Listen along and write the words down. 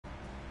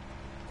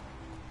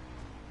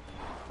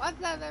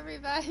What's up,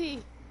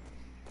 everybody?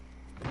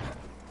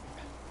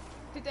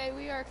 Today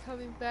we are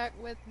coming back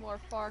with more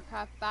Far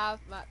Cry 5,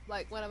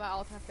 one of my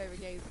all-time favorite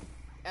games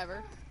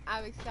ever.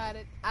 I'm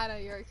excited, I know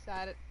you're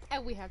excited,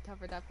 and we have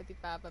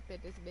TougherDuck55 up in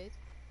this bitch.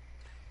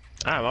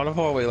 I'm on a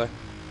four-wheeler.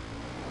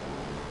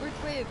 We're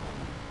twins.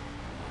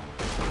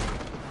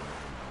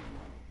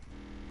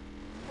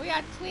 We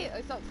got twins.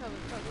 Oh, stop this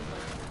way.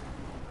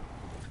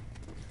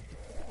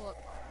 Pull up.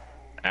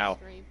 Ow.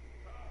 Stream.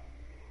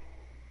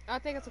 I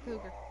think it's a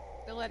cougar.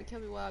 Don't let it kill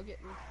me while I'm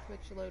getting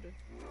Twitch loaded.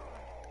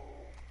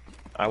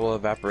 I will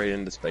evaporate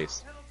into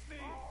space.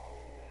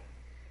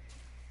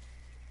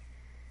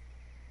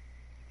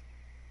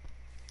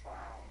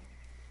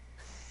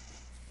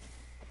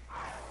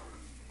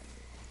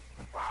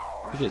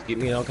 You just get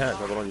me in all kinds of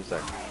trouble, don't you say?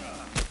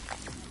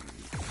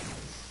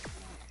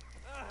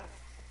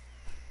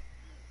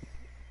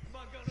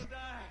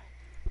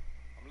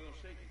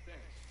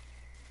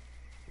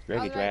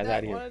 Ready to get your ass out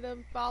of here. One of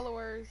them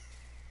followers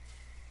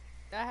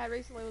that I had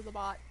recently was a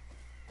bot.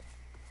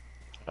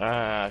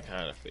 I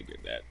kind of figured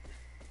that.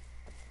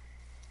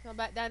 I'm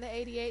back down to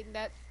 88, and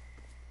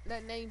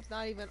that name's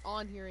not even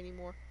on here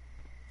anymore.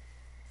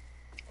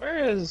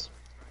 Where is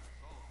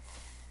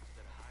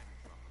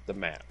the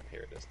map?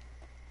 Here it is.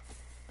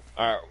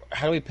 Alright,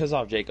 how do we piss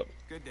off Jacob?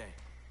 Good day.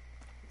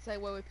 Say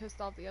what we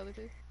pissed off the other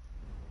two.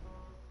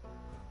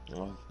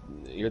 Well,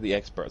 you're the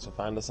expert, so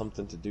find us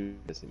something to do to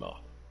piss him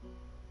off.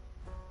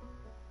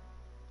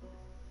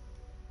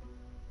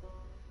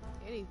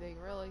 Anything,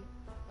 really.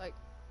 Like,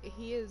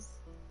 he is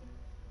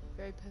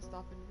very pissed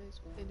off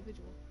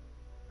individual.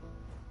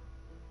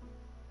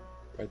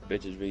 Right, the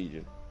bitch's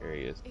region. Here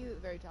he is. He's at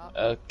the very top.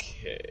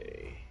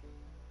 Okay.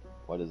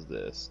 What is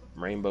this?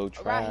 Rainbow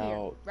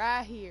trout.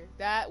 Right here.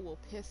 That will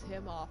piss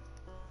him off.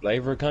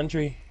 Flavor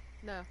country?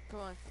 No, come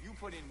on. You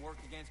put in work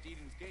against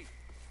Eden's Gate.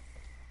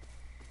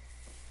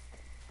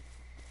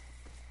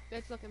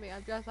 Bitch, look at me.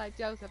 I'm just like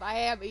Joseph. I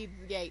am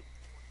Eden's Gate.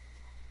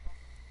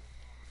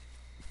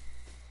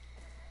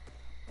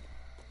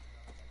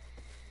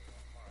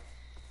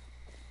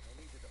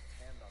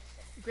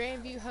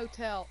 Grandview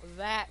Hotel.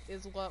 That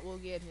is what will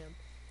get him.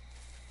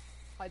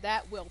 Like,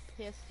 that will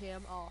piss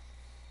him off.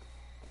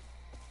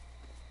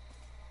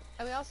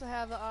 And we also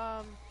have,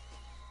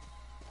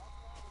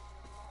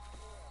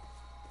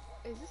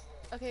 is this,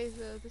 okay,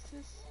 so this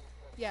is,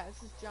 yeah,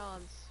 this is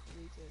John's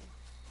region.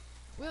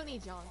 We don't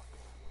need John.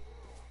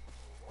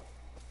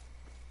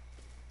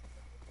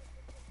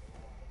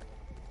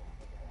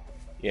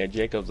 Yeah,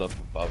 Jacob's up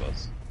above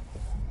us.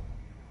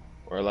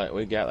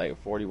 We got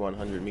like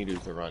 4,100 meters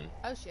to run.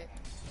 Oh shit.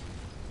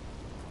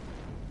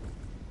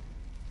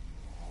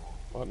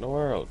 What in the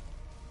world?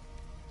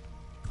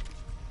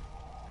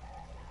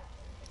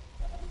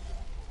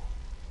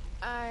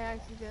 I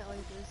accidentally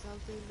did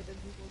something, but then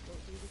people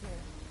don't seem to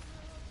care.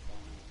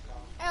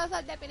 Hey, what's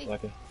up, deputy?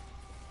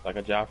 Like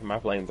a job for my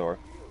flamethrower.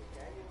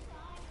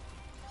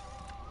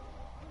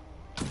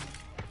 Oh,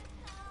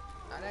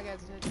 that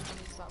guy's gonna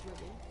just stop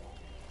moving.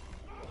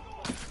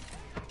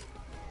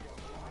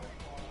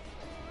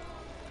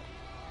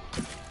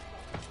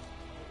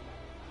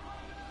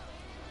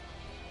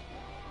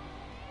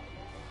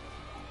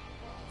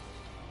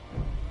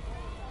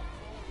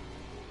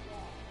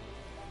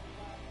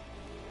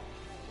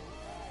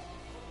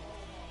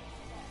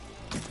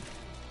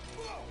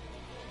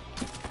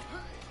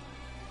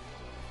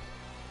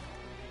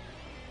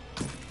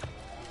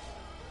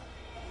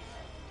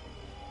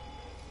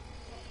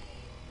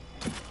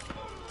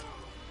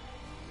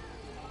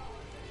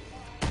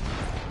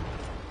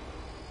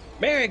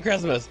 Merry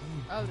Christmas!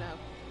 Oh no.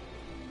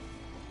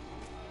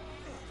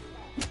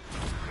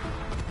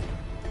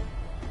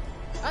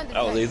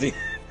 That was easy.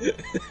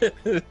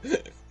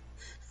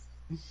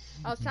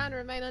 I was trying to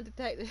remain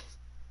undetected.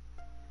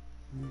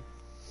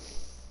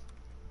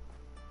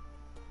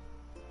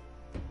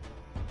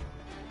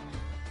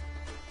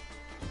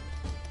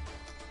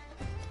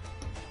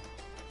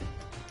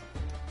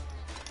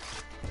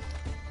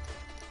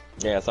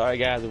 Yeah, sorry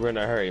guys, we're in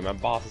a hurry. My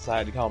boss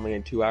decided to call me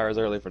in 2 hours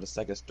early for the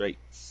second straight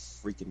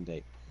freaking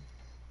day.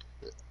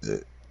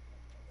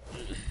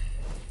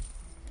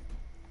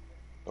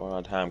 Going on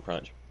a time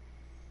crunch.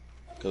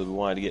 Because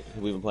we've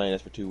been playing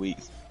this for 2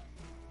 weeks.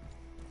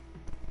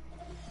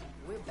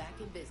 We're back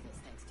in business,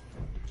 thanks to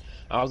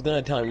you. I was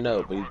gonna tell him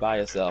no, but he's by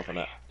himself, and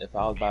if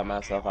I was by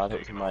myself, I'd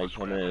hope somebody would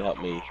come in and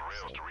help me.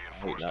 So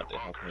I hate not to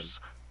help him.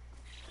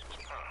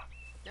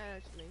 I know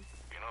what you mean.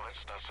 You know,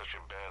 that's not such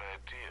a bad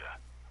idea.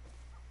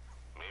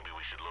 Maybe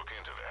we should look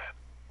into that.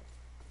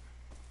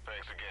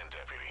 Thanks again,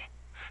 Deputy.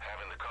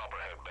 Having the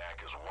Copperhead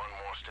back is one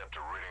more step to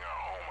ridding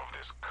our home of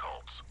this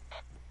cult.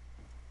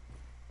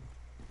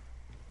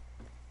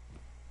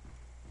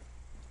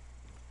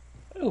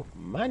 Ooh,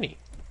 money.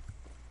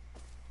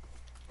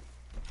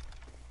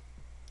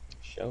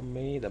 Show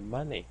me the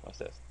money. What's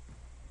this?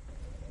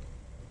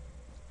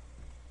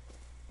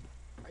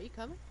 Are you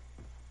coming?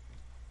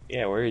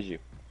 Yeah, where is you?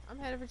 I'm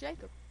headed for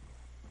Jacob.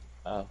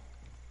 Oh.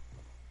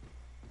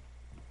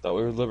 Thought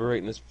we were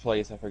liberating this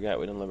place. I forgot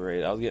we didn't liberate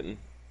it. I was getting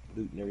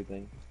loot and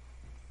everything.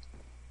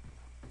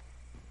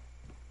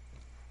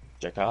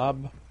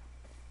 Jacob.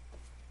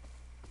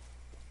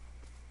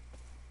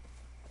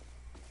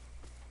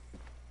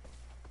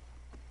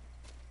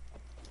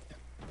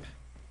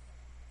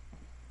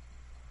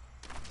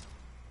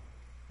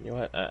 You know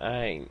what?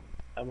 I ain't.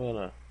 I'm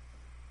gonna.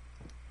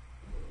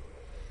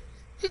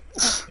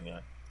 Hang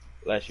on.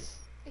 Bless you.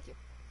 Thank you.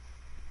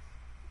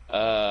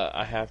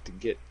 I have to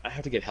get. I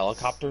have to get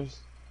helicopters.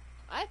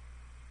 What?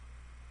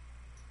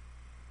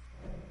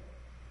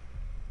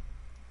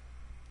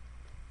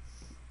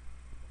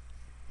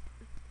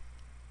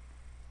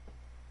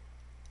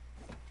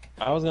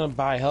 I was gonna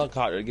buy a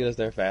helicopter to get us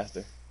there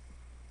faster.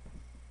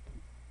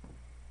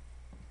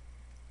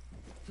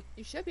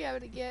 You should be able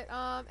to get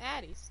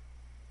Addies.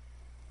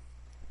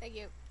 Thank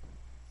you.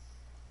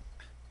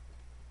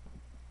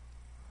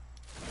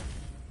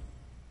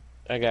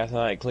 I got something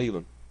like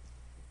Cleveland.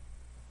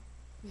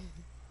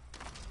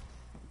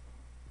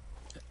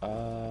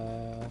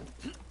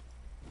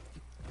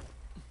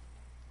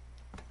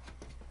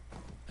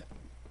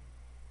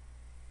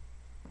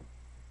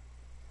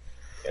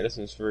 Yeah, this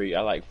one's free.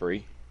 I like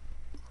free.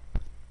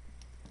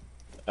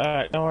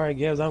 Alright, don't worry,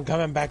 Gibbs. I'm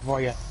coming back for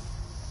you.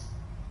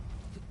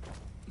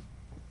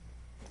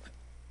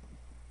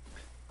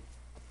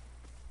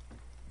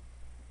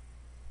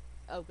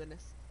 Oh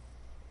goodness.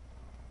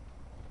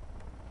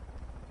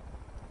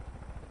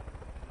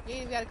 You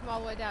ain't even gotta come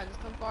all the way down.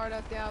 Just come far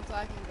enough down so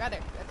I can. Right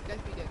there.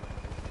 That's be good.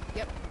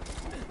 Yep.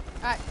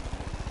 Alright.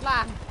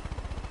 Fly.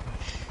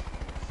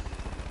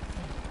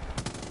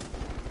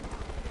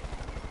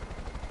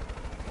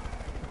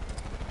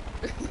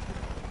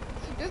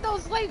 Just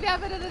don't sling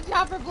down into the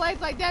chopper blades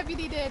like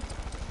Deputy did.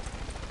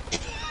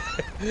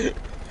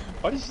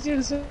 Why did you do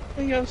this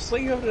thing of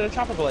sling over to the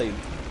chopper blade?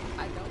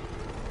 I don't know.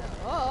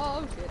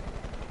 Oh shit.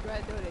 Go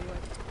ahead and do it anyway.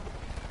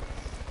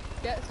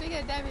 Yeah, speaking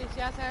of Deputy,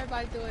 how's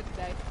everybody doing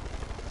today?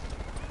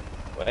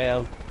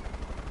 Well,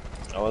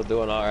 I was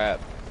doing alright.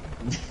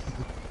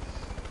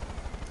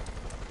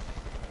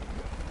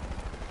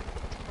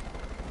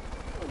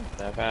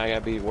 I found I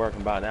gotta be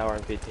working about an hour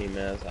and 15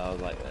 minutes. I was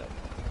like that.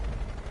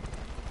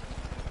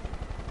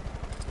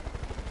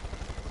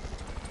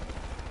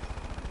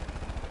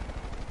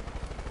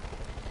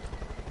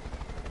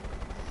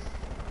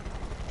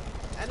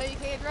 I know you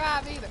can't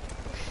drive either.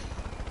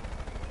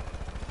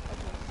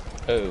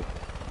 Who?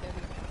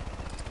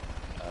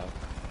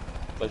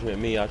 Thought you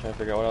meant me. I was trying to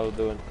figure out what I was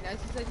doing. No, she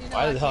said, you know,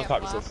 Why I is the can't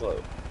helicopter fly. so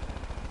slow?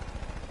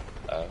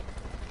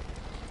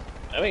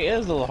 I mean, it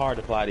is a little hard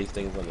to fly these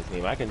things on this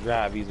game. I can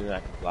drive easier than I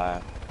can fly.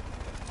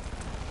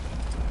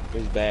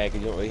 It's bad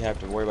because you don't really have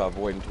to worry about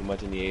avoiding too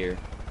much in the air.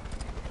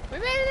 We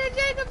made it in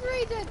Jacob's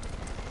region!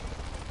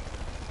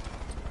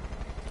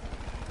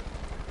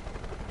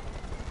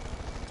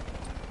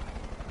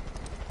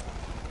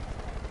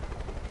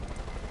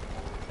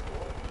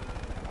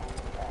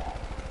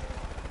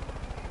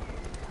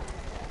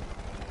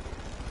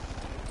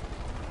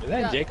 Is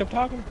that Duck. Jacob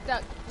talking?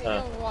 Duck, take it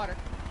over the water.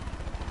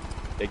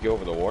 Take you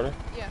over the water?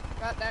 Yeah,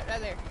 right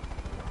there.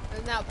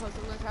 There's an outpost.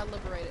 I'm gonna try to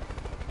liberate it.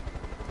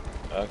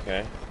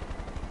 Okay.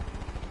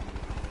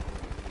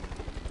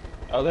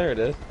 Oh, there it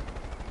is.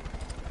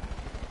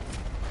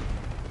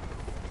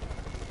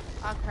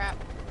 Oh crap.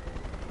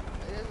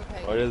 It is a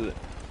Peggy. What is it?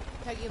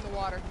 Peggy in the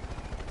water.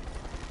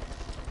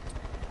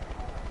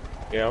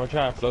 Yeah, I'm gonna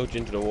try to float you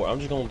into the water. I'm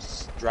just gonna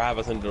drive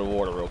us into the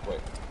water real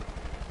quick.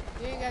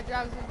 You ain't gotta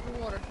drive us into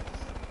the water.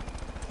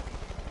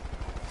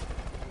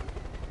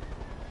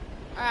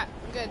 Alright,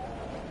 I'm good.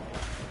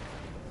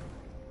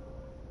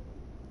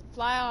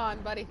 Fly on,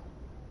 buddy.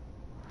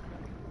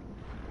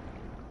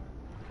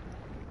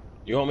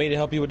 You want me to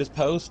help you with this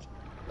post?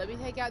 Let me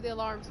take out the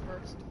alarms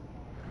first.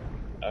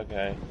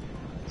 Okay.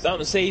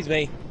 Something sees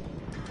me.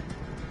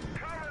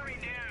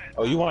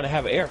 Oh, you want to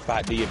have an air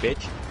fight, do you,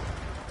 bitch?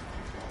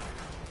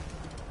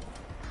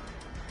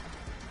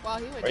 Well,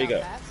 he went Where you down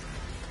go? fast.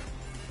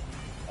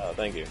 Oh,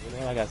 thank you. You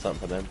know, I got something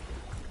for them.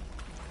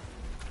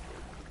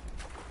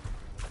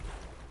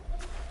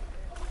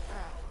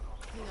 Alright,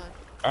 hang on.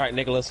 Alright,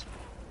 Nicholas.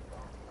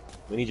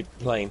 We need your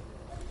plane.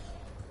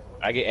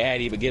 I get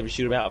Addy, but get him to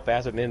shoot him out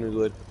faster than Henry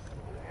would.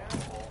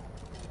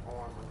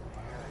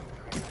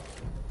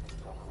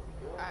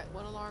 Alright,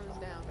 one alarm is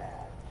down.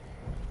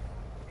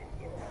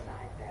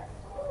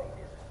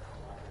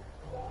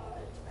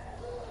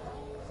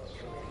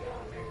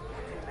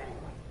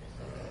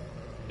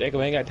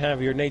 Jacob ain't got time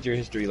for your nature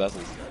history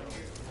lessons.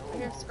 I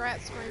hear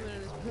Scrat screaming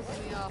and it's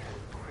pissing me off.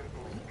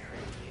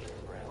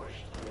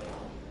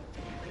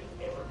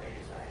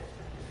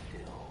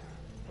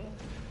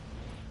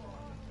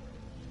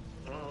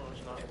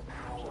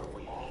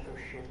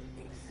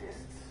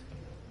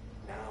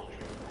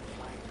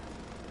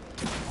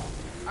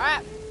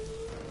 Alright.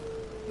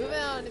 Moving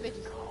on to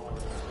bitches.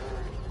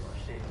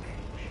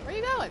 Where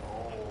you going?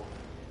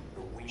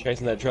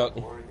 Chasing that truck.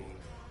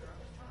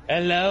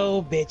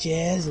 Hello,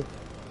 bitches.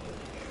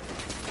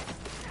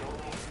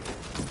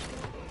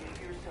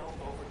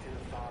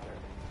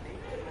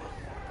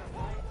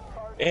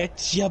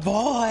 It's your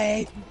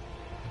boy.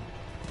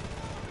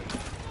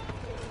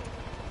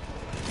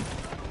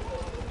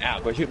 Ow,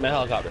 go shoot my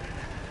helicopter.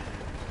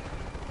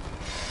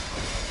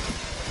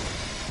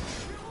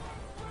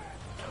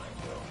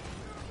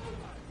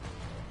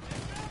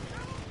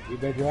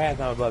 bet your ass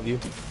I'm above you.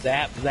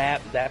 Zap,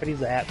 zap, zappity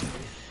zap.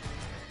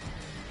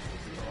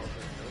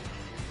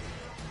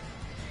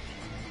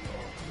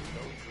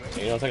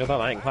 You know, second thought,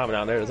 I ain't climbing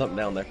down there. There's something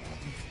down there.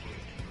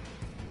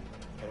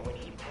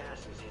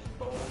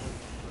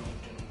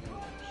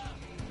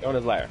 Go in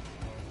his lair.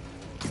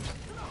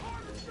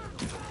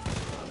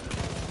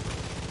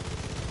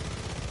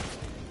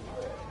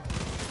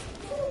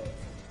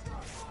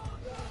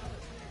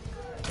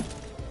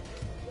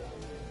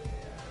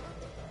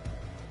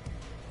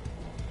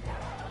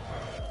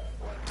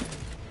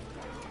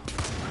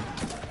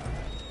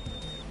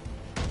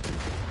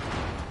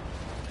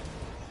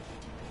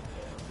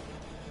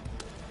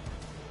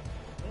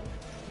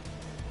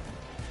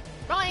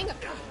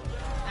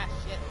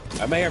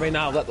 I may or may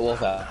not have let the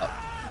wolf out.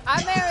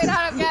 I may or may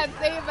not have gotten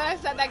saved, but I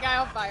set that guy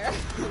on fire.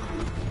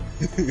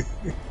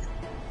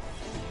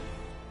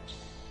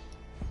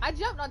 I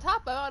jumped on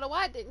top of it. I don't know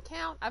why it didn't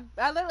count.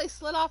 I literally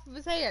slid off of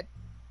his head.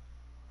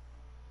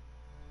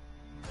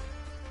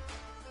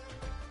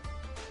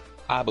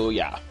 Ah,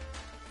 booyah.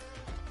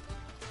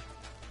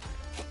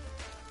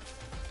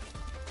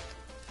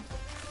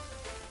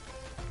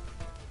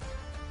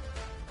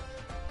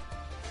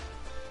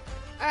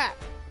 Alright,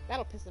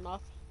 that'll piss him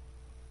off.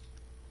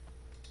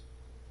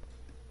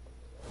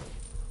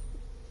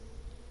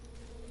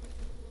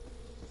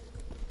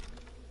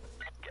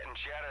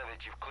 Chatter that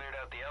you've cleared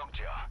out the elk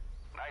jaw.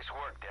 Nice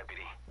work,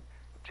 Deputy.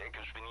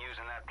 Jacob's been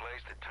using that place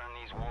to turn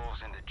these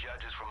wolves into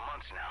judges for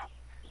months now.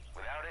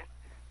 Without it,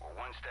 we're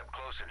one step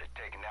closer to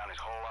taking down his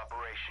whole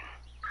operation.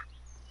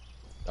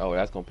 Oh,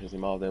 that's gonna piss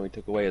him off. Then we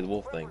took away his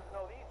wolf thing.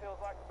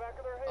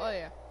 Oh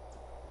yeah.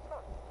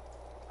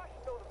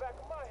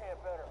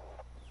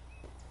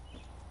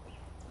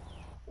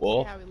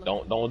 Wolf,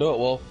 don't do it,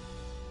 Wolf.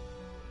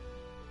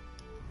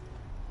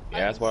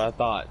 Yeah, that's what I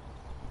thought.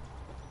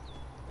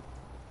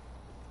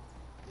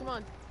 Come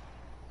on.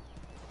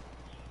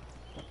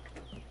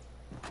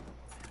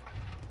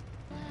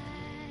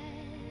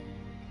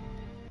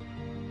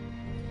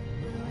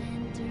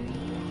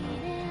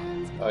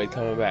 Oh, he's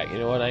coming back. You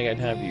know what? I ain't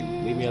got time for you.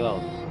 Leave me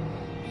alone.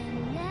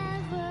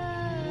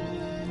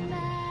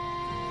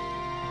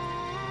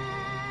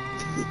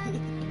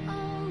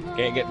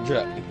 Can't get in the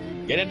truck.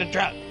 Get in the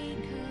truck.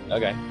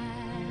 Okay.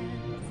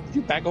 Did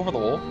you back over the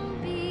wolf?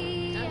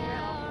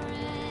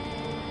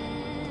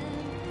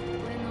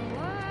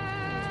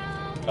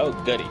 Oh,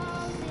 goody.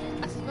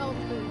 I smell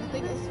food. I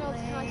think it smells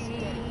kind of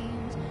steady.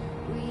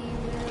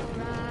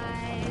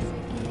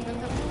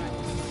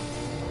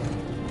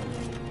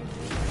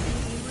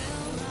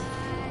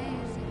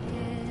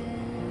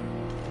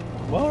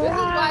 This is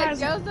why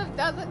Joseph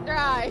doesn't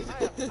drive.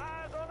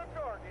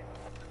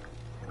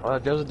 Well,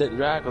 Joseph didn't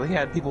drive because he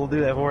had people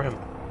do that for him.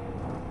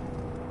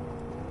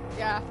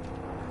 Yeah.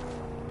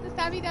 This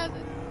time he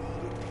doesn't.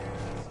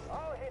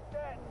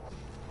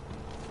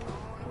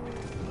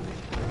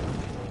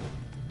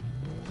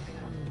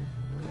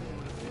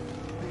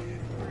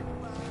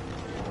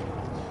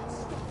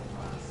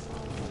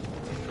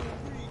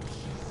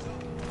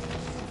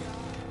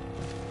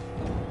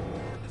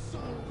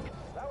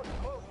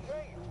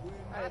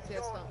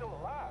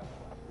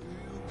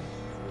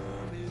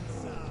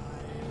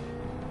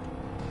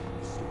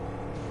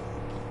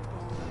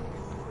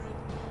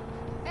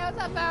 Hey, what's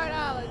up, Barrett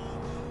Island?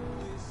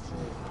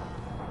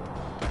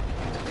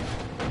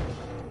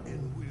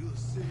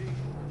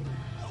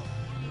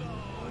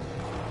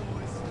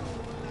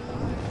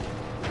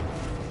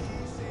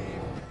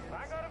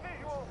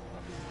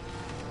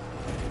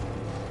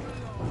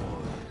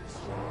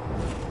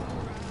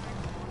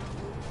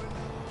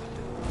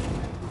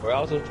 We're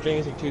also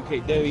streaming some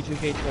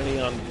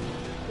 2K20 on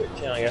Twitch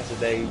channel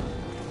yesterday.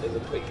 There's a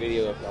quick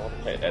video if y'all want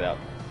to check that out.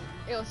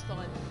 It was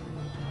fun.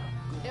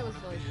 It was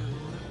really fun.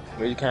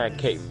 We just kind of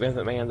kicked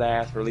Vincent Man's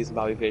ass for releasing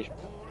Bobby Fish.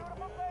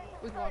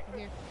 We can walk in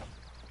here.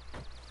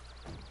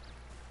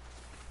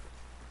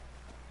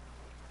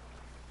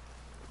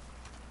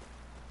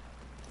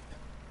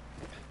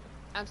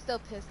 I'm still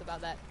pissed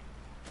about that.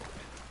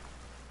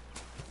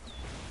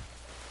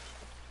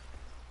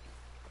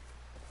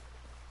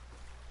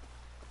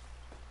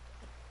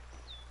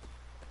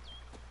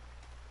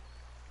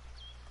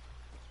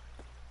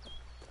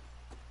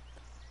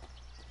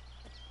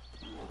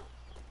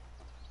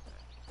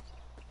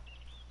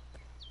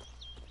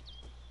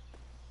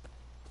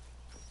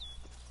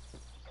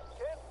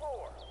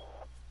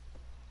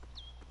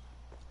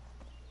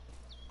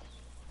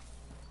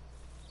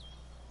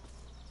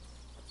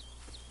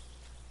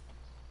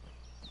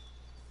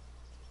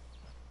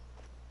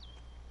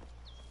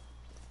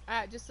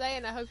 Alright, just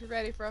saying, I hope you're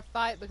ready for a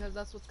fight because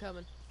that's what's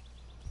coming.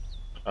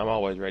 I'm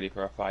always ready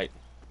for a fight.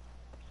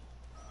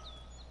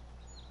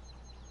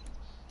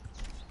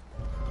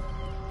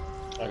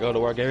 I go to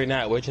work every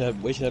night wishing a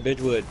bitch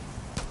would.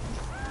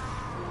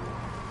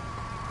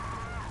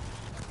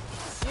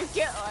 You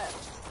kill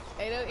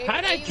it. How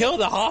did I kill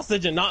the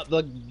hostage and not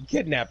the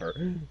kidnapper?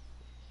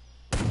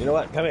 You know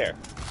what? Come here.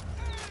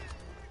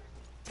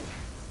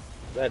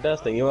 That does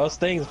sting. You know,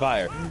 stings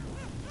fire.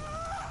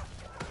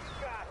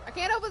 I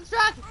can't open the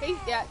truck!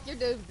 Yeah, you're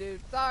doomed,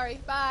 dude. Sorry,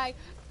 bye.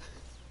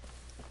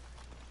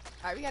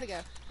 Alright, we gotta go.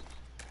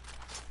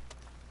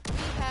 We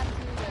have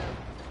to go.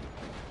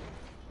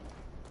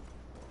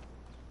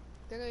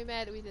 They're gonna be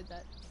mad that we did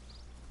that.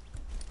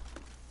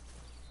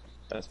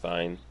 That's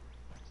fine.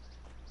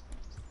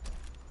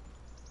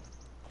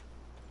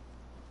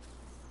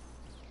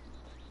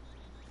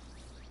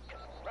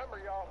 Remember,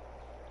 y'all,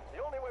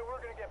 the only way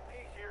we're gonna get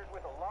peace here is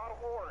with a lot of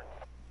warrants.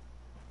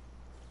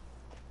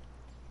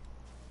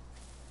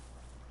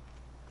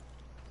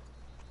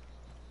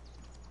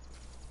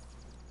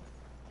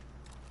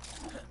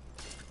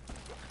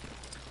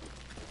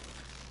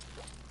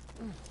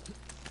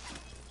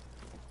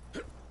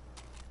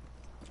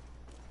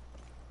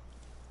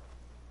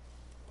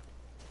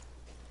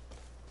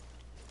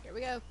 Here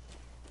we go.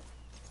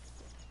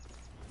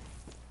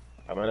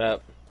 Coming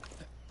up.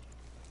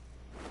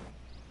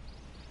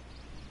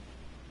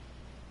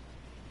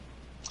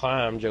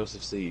 Climb,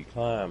 Joseph C.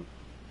 Climb.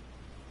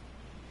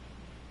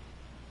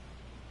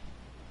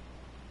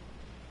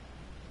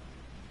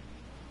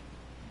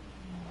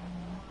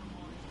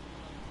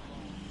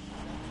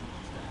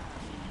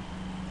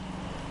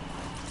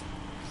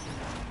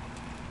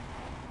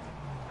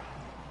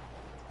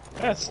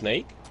 That's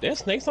Snake. There's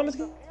snakes on this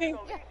game? Yeah.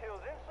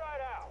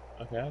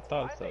 Okay, I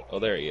thought so. Oh,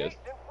 there he is.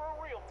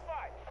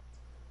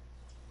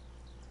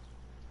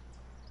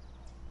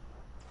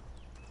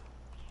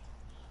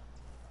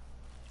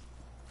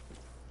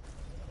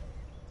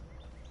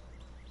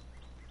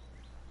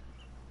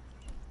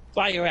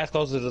 Fly your ass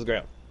closer to this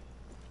ground.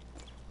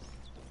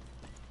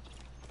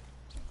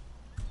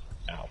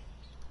 Ow.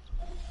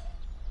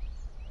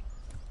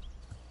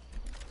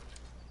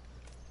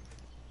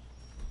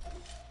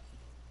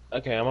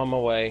 Okay, I'm on my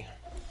way.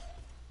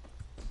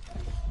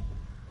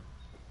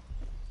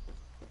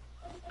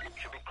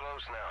 Should be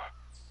close now.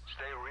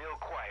 Stay real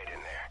quiet in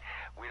there.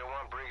 We don't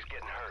want Briggs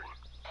getting hurt.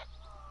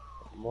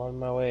 I'm on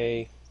my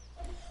way.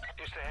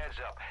 Just a heads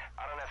up.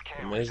 I don't have The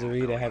cameras.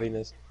 misery, the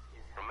heaviness.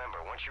 Remember,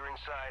 once you're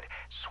inside,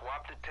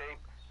 swap the tape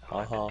and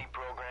let Uh-huh. the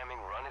deprogramming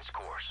run its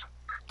course.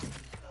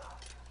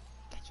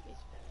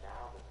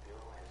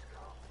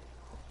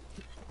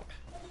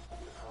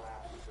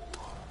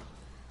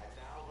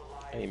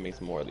 I need to make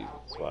some more of these.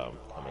 That's why I'm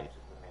coming.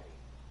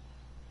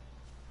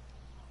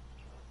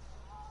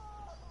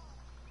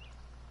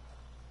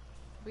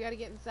 We gotta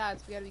get inside,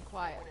 so we gotta be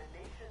quiet.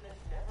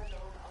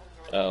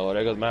 Oh, well,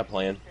 there goes my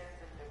plan.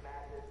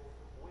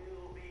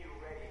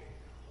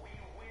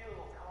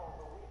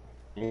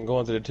 I'm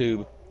going to the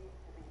tube.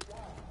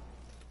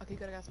 Okay,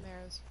 good, I got some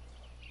arrows.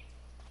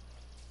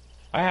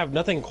 I have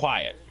nothing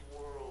quiet.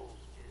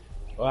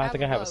 Well, I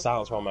think I have a bow.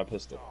 silencer on my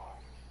pistol.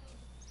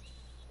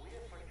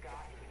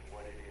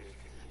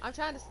 I'm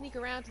trying to sneak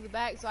around to the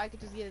back so I could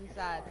just get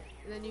inside.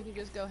 And then you can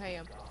just go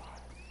ham.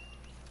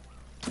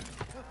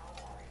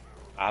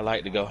 I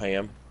like to go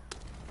ham.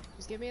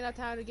 Just give me enough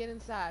time to get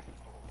inside.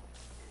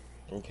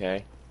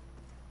 Okay.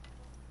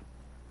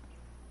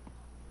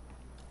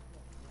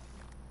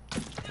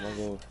 I'm gonna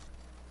go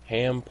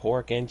ham,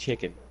 pork, and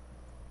chicken.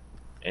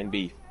 And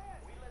beef.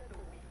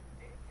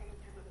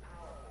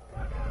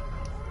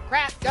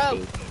 Crap, go!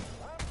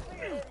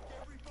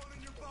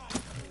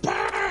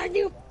 Burn,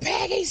 you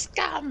piggy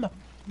scum!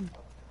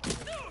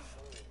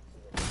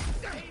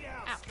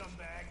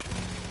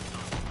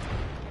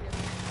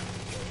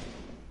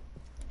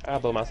 I'll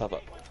blow myself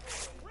up.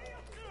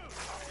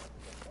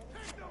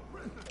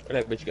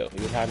 Where'd that bitch go?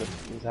 He was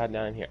hiding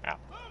down in here. Ow.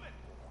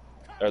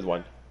 There's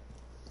one.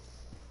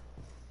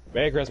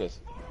 Merry Christmas.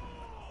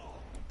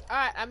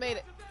 Alright, I made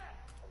it.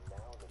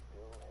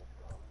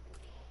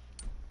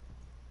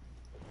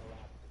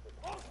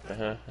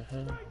 Uh-huh. That's the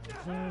one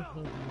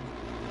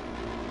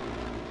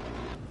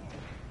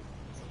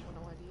I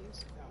wanted to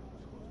use.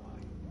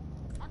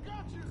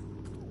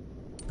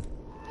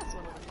 That's the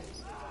one I wanted to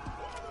use.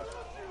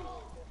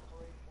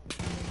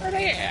 Where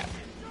they at?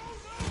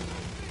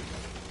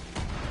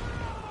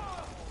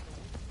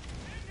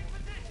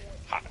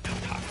 Hot,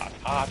 hot, hot,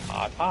 hot,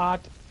 hot,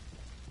 hot.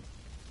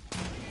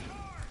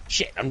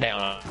 Shit, I'm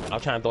down. I'm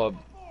trying to throw a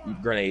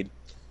grenade.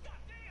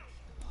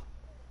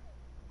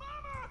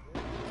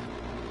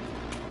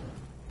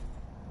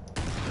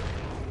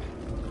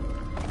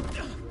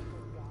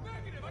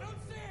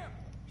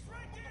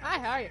 Hi,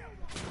 how are you?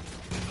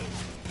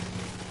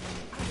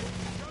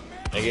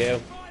 Thank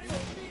you.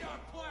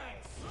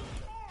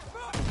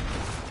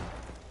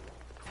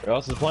 What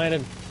else is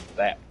planted?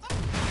 That.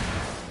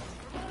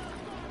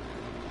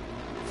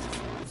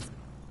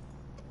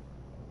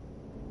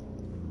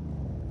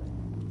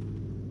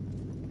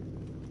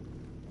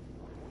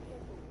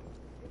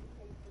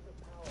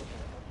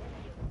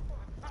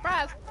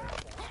 Surprise!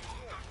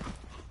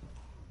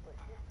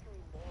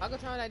 I'll go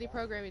turn on that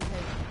deprogramming tape.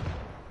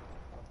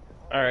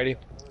 Alrighty.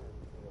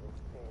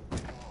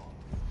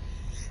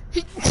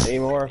 Any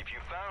more? If you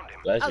found him,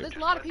 Bless Oh, you. there's a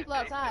lot of people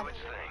outside. do its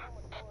thing.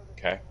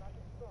 Okay.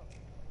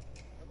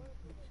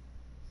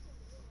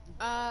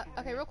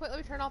 Okay, real quick, let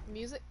me turn off the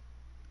music.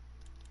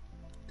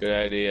 Good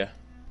idea.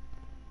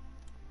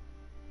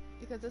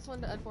 Because this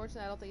one,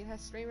 unfortunately, I don't think it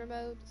has streamer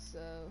mode,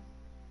 so...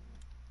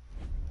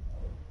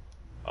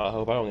 I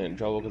hope I don't get in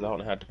trouble because I don't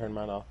know how to turn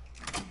mine off.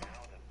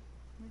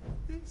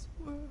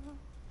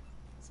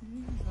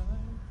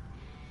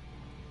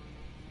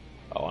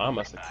 Oh, I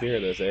must secure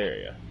this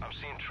area. I'm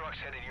seeing trucks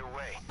headed your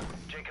way.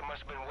 Jacob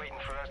must have been waiting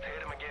for us to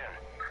hit him again.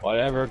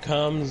 Whatever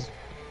comes,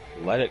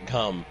 let it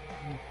come.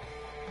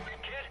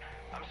 Kid,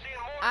 I'm seeing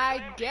more I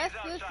MGs guess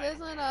this outside.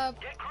 isn't a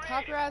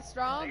copyright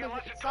song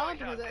because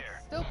it's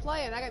still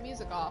playing. I got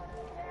music off.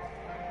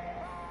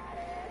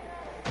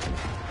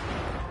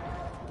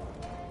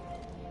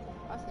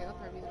 Okay, I'll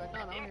turn music back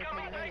on. I don't hear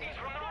Peggy radio.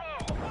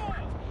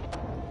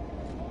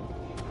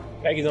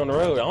 Peggy's on the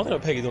road. I don't know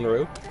if Peggy's on the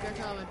road. They're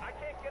coming.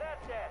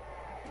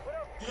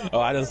 Oh,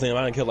 I didn't see him.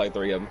 I done killed like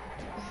 3 of them.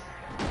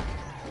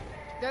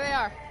 There they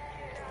are.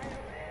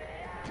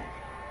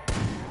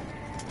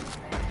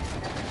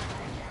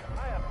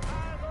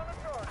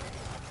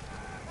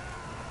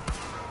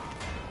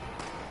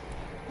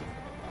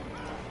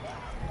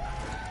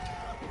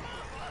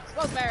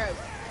 Smoke arrows.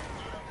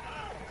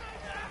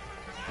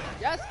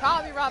 Just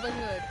call me Robin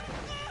Hood.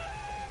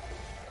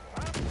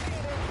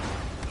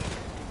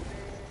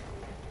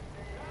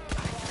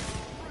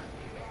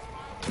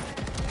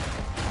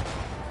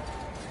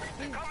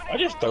 I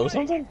just throw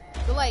something?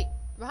 The lake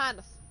behind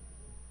us.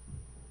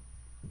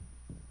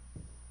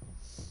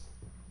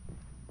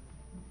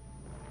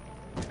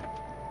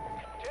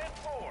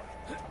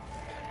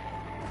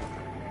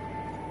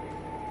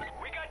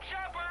 We got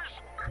choppers!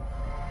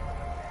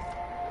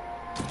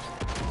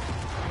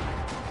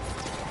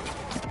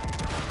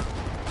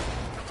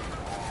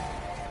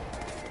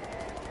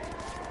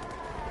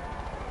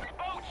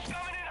 Boats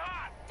coming in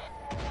hot!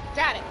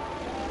 Got it.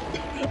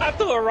 I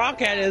threw a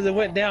rock at it as it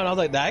went down. I was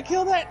like, did I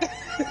kill that?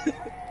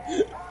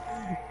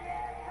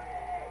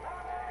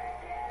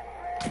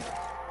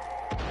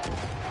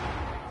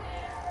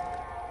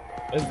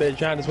 This bitch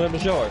trying to swim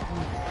ashore.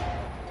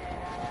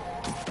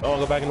 I want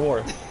to go back in the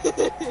water.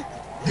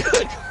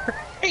 Good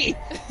grief!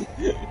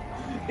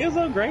 It was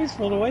so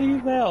graceful the way he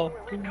fell.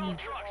 Trucks pulling up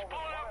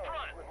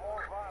front!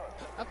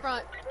 Up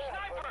front.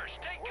 Snipers,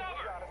 take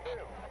cover!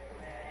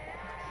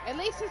 At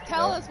least he's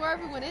telling us where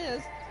everyone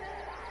is.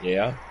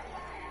 Yeah.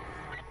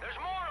 There's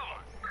more of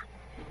them!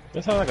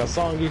 That sounds like a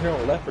song you hear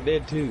on Left 4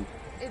 Dead 2.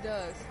 It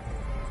does.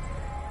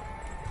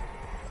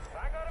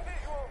 I got a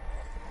visual!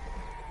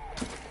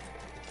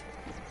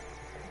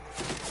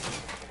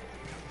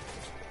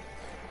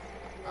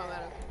 Oh,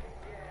 man.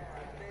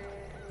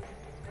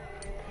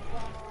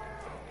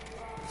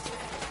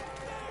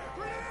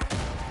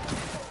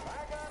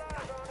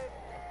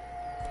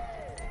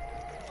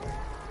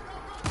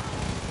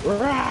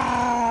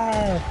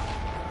 Rawr!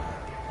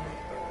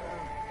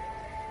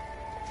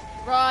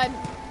 Run!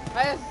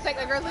 I just take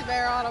the grizzly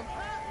bear on him.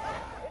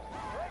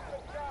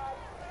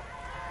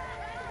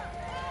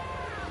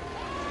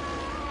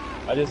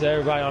 I just set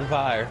everybody on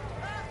fire.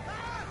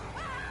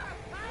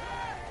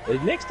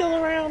 Is Nick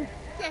still around?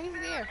 Yeah, he's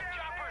in the air.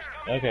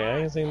 Okay, I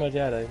ain't seen much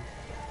out of him.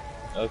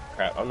 Oh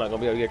crap, I'm not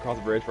gonna be able to get across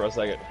the bridge for a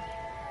second.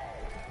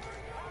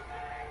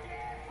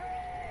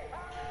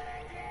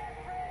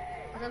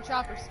 Here come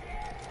choppers.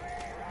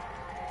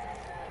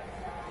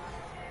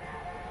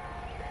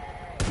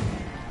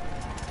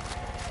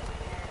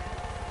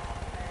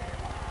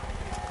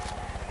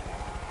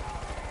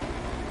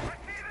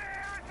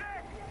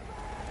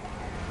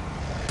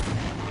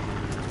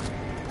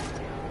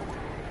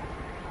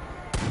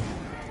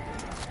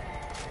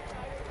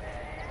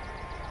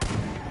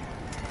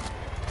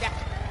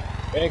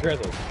 Merry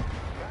Christmas.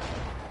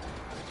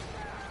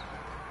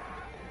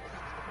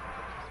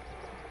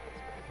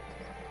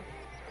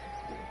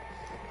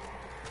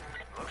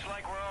 Looks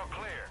like we're all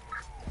clear.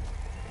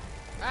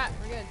 Alright,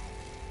 we're good.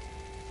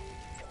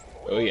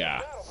 Oh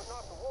yeah.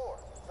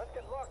 Let's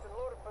get locked and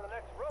loaded for the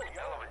next road.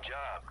 Hell of a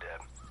job,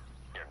 Deb.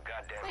 You're a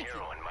goddamn Thank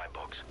hero in my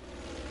books.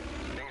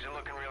 Things are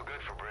looking real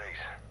good for Briggs.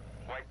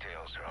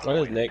 Whitetails are on What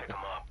the is way to Nick? pick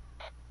 'em up.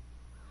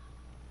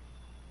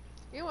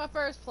 You know when I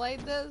first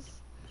played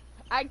this?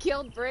 I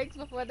killed Briggs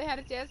before they had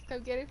a chance to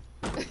come get him.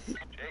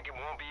 Jacob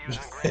won't be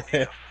using Grandy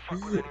to fuck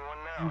with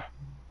anyone now.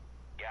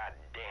 God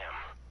damn.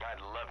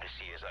 I'd love to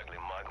see his ugly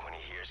mug when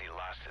he hears he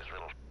lost his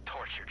little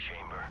torture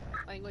chamber.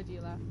 Language,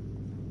 Eli.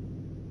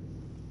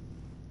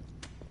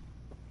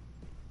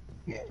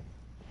 You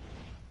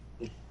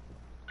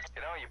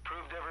know, you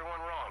proved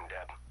everyone wrong,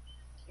 Deb.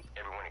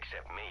 Everyone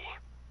except me.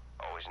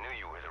 Always knew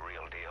you were the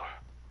real deal.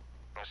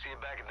 I'll see you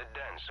back at the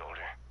den,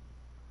 soldier.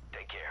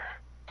 Take care.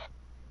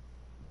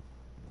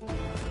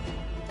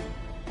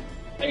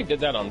 They did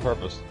that on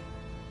purpose.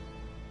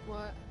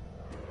 What?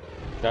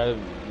 Try to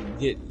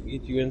get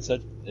you in so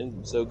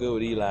good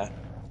with Eli.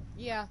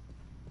 Yeah.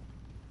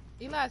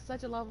 Eli is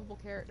such a lovable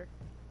character.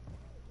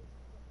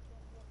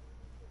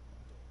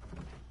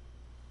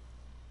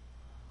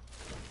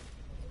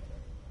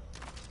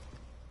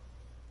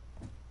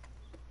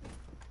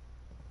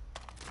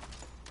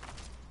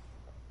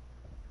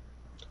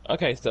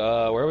 Okay,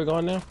 so where are we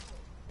going now?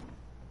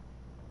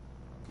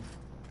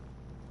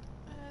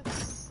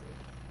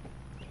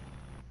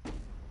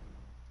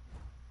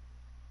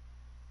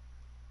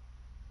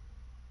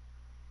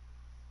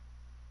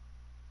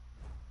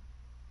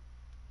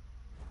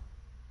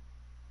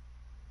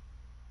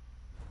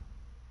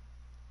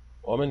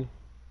 Woman,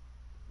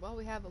 Well,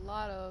 we have a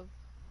lot of.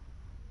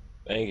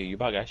 dang it, you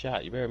about got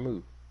shot. You better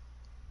move.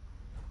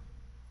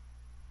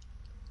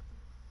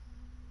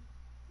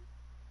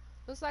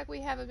 Looks like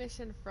we have a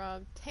mission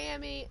from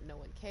Tammy. No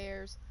one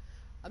cares.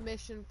 A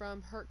mission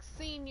from Herc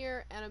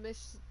Senior and a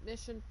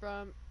mission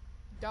from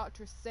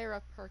Dr.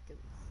 Sarah Perkins.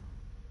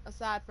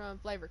 Aside from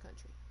Flavor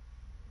Country.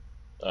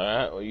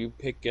 Alright, well, you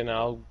pick and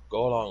I'll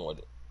go along with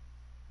it.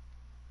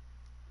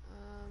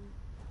 Um,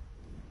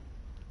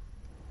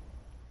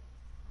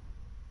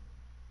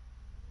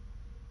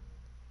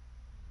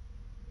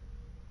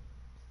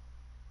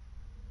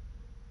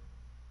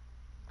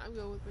 I'm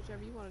good with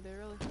whichever you want to do,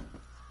 really.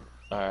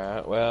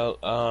 Alright, well,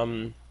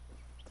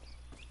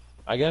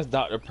 I guess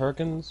Dr.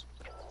 Perkins,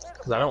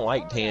 because I don't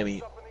like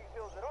Tammy.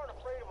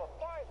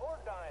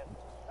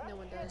 No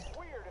one does.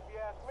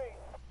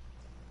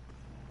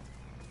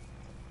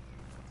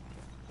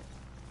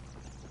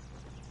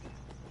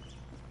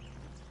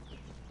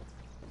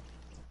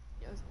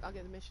 Yeah, I'll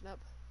get the mission up.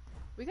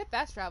 We could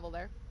fast travel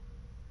there.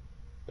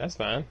 That's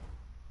fine.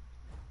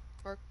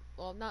 Or,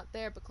 well, not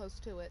there, but close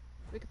to it.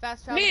 We could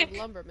fast travel to the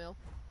lumber mill.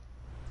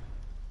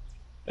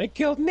 They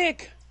killed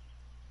Nick!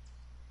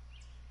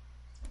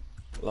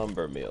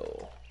 Lumber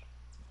mill.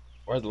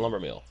 Where's the lumber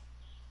mill?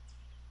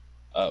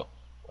 Oh.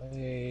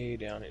 Way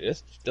down here.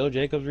 This still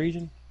Jacob's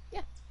region?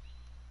 Yeah.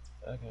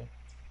 Okay.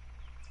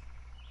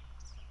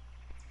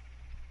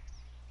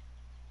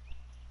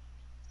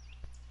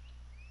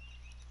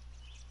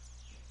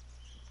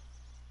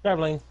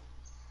 Traveling.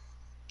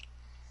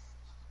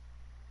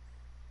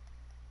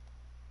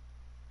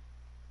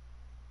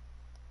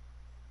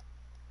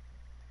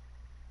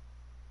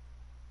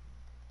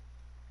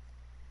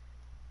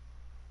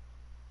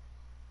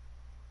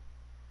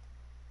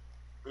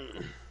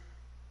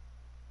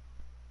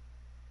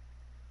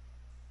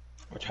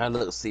 I'm trying to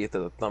look see if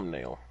there's a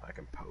thumbnail I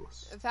can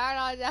post. In fact,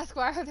 I'd ask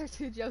why are there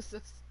two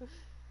Josephs?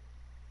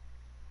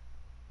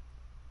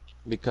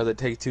 Because it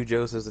takes two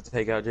Josephs to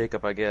take out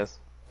Jacob, I guess.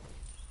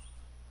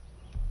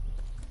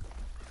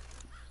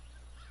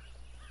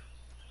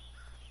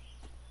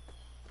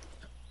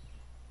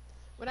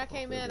 When I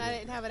came in, I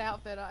didn't have an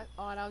outfit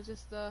on. I was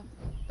just the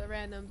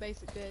random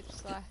basic bitch,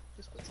 so I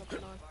just put something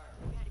on.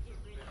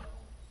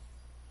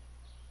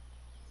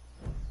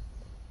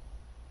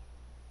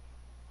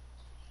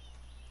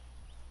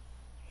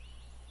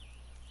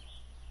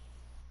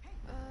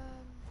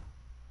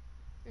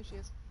 Here she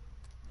is.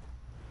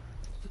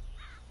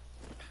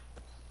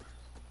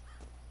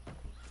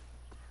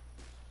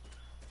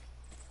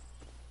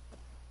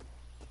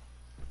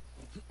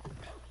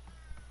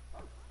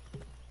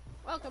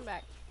 Welcome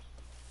back.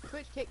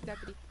 Twitch kick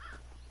deputy.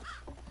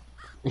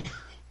 The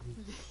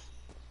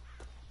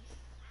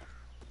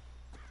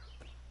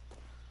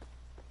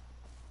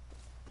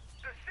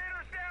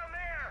sinner's down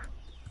there!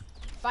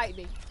 Fight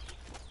me.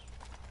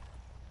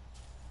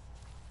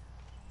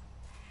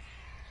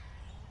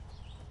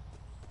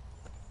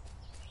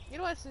 You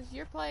know what, since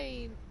you're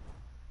playing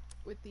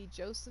with the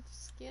Joseph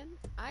skin,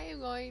 I am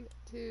going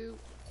to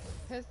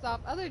piss off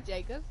other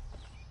Jacobs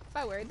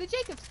by wearing the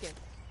Jacob skin.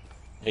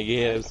 He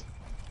gives.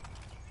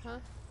 Huh?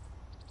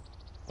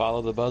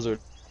 Follow the buzzard.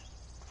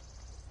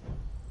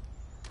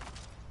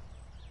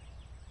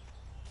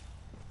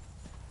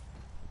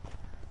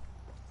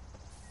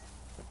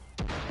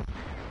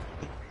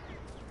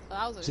 Oh,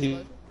 that was an See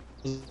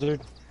explosion.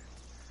 buzzard?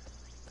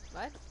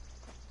 What?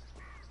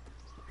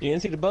 You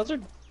didn't see the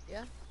buzzard?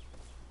 Yeah.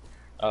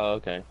 Oh,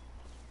 okay.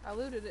 I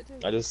looted it too.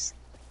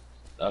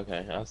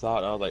 Okay, I saw it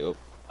and I was like, oh,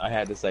 I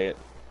had to say it.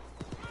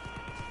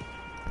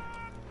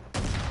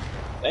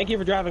 Thank you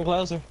for driving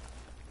closer.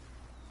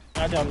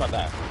 I tell him about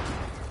that.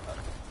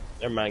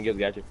 Never mind, Gil's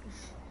got you.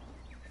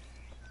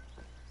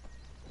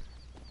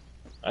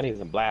 I need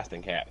some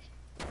blasting caps.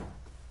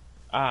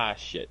 Ah,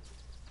 shit.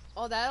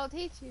 Oh, that'll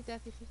teach you,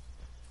 deputy.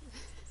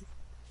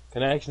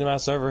 Connection to my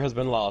server has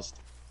been lost.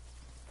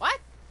 What?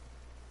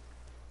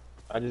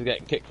 I just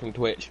got kicked from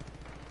Twitch.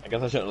 I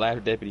guess I shouldn't laugh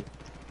at Deputy.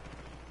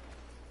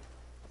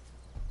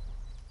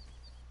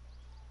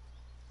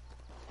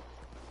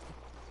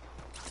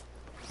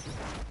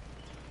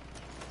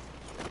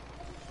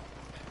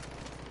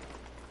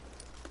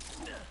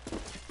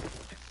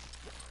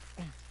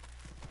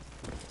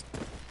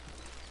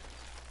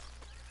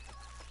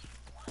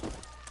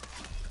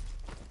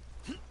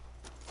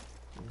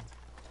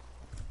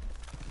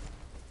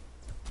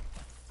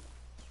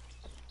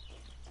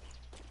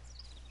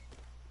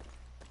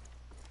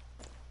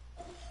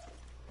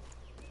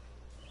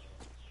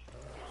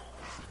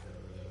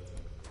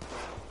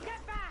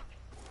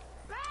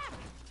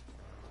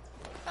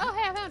 Oh,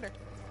 hey, I found her.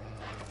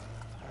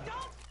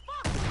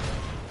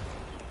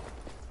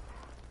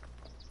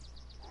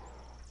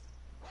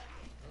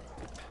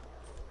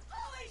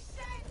 Holy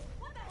shit!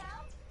 What the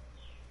hell?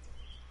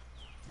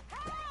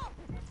 Help!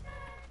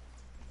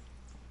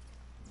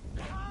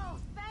 Oh,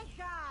 thank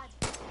God!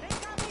 They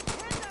got me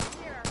pinned up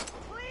here!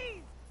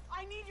 Please!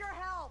 I need your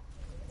help!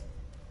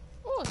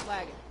 Oh, it's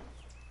lagging.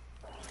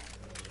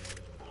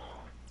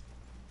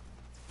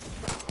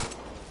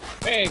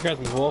 Hey,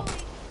 Christmas Wolf.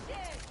 Holy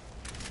shit!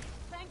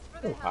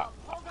 Oh, to hot, help.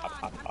 hot, Hold hot, on,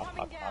 hot, I'm hot, coming hot,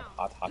 hot, down.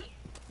 hot, hot.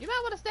 You might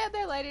want to stay up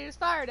there, lady. There's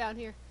fire down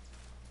here.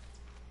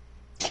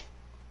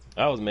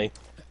 That was me.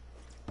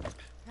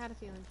 I had a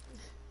feeling.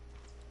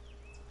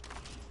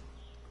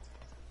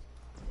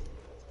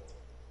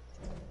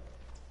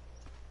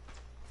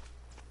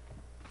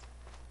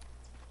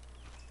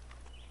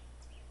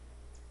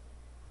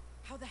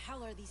 How the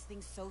hell are these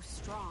things so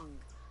strong?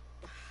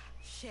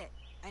 Shit,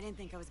 I didn't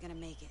think I was gonna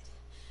make it.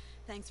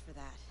 Thanks for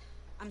that.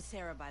 I'm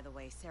Sarah, by the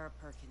way, Sarah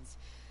Perkins.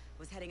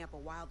 Was heading up a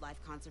wildlife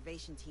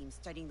conservation team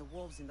studying the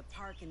wolves in the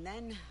park, and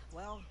then,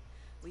 well,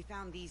 we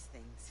found these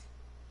things.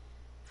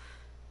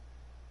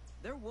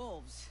 They're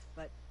wolves,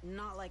 but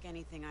not like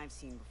anything I've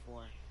seen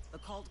before. The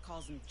cult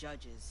calls them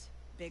judges.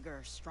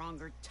 Bigger,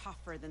 stronger,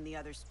 tougher than the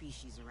other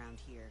species around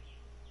here.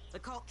 The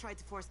cult tried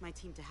to force my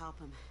team to help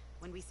them.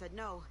 When we said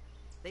no,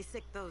 they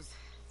sicked those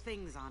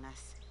things on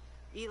us.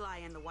 Eli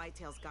and the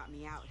Whitetails got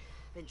me out.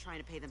 Been trying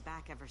to pay them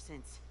back ever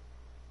since.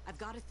 I've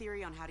got a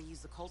theory on how to use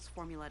the cult's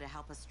formula to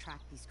help us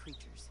track these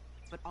creatures.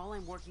 But all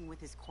I'm working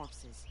with is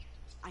corpses.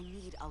 I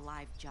need a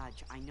live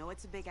judge. I know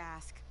it's a big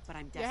ask, but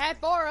I'm desperate. You had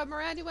 4 of them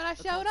around you when I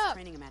The showed cult's up.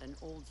 training them at an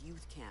old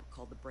youth camp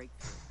called the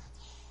Breakthrough.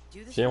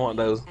 Do this She didn't for want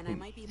me, those. and I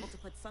might be able to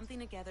put something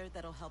together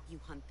that'll help you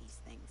hunt these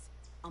things.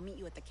 I'll meet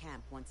you at the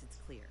camp once it's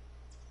clear.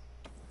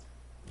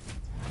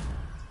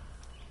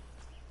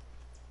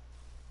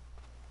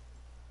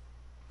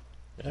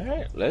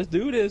 Alright, let's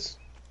do this.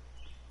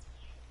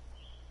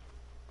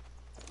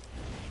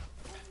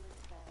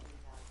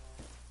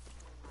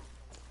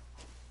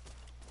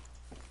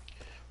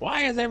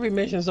 Why is every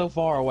mission so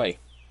far away?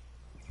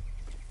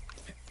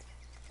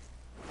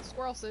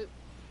 Squirrel suit.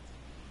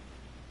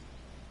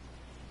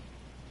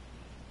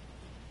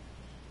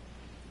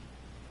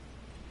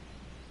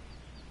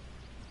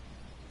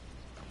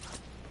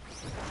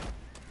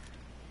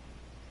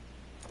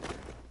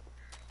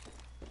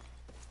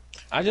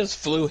 I just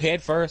flew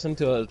headfirst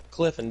into a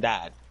cliff and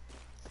died.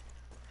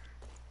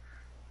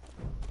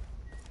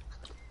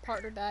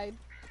 Partner died.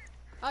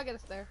 I'll get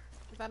us there.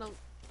 If I don't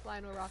fly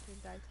into a rock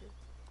and die too.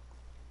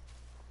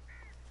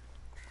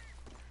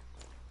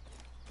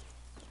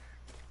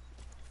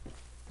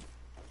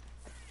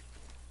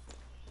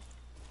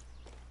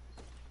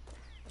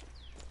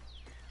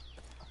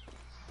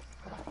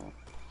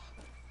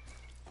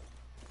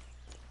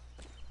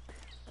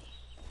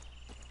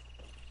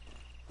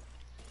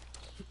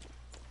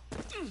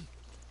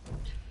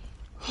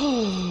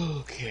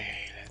 Okay,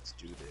 let's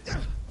do this.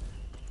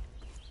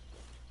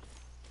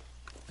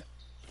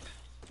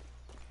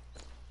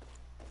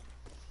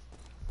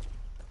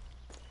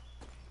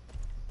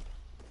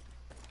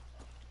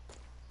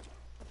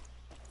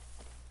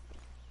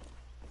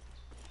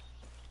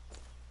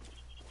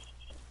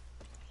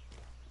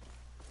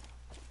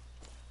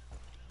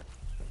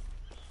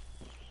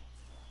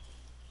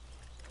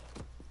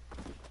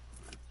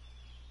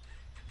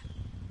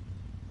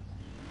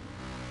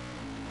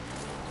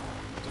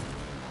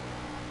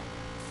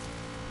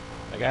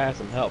 I got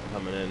some help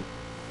coming in.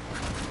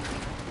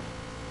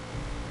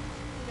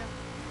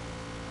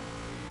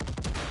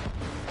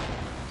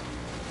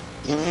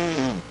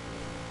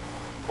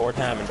 Poor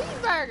timing.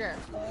 Cheeseburger!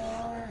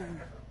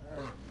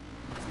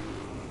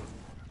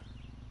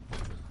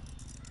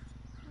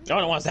 No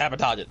one wants to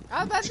sabotage it.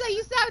 I was about to say,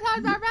 you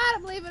sabotaged my ride,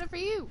 I'm leaving it for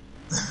you.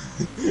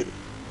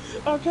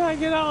 I'm trying to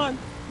get on.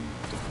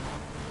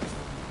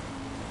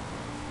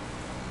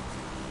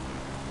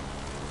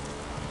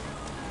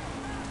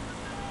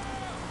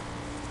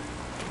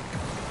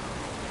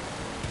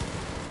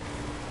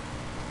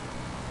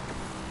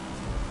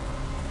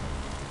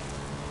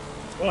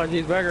 Come on,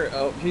 cheeseburger.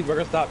 Oh,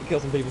 cheeseburger, stop and kill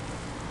some people.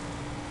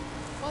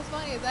 What's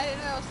funny is I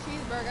didn't know it was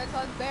cheeseburger. I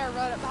saw this bear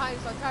run up behind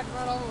me, so I tried to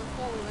run over with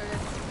fully burger.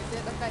 It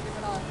didn't affect him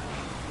at all.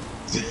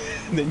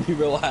 Then you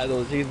realize it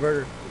was a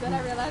cheeseburger. Then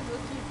I realized it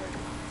was cheeseburger.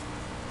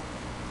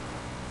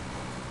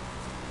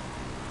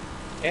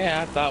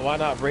 Yeah, I thought, why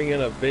not bring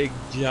in a big,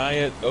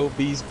 giant,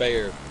 obese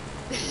bear?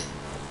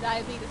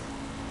 Diabetes.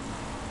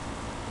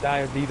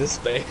 Diabetes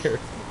bear.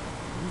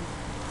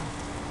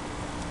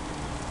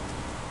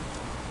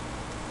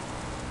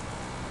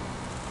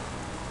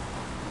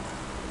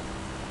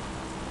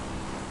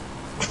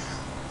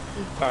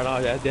 Pardon,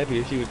 oh, that's Debbie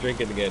if she was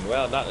drinking again.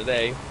 Well, not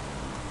today.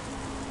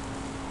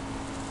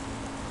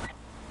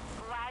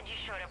 Glad you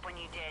showed up when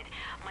you did.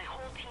 My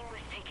whole team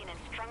was taken and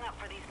strung up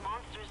for these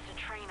monsters to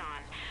train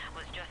on.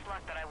 Was just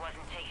luck that I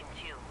wasn't taken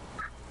too.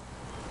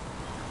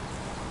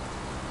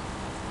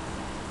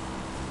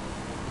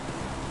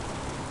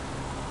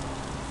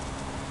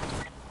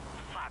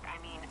 Fuck, I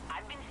mean,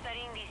 I've been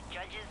studying these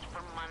judges for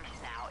months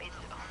now. It's,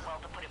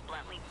 well, to put it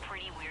bluntly,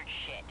 pretty weird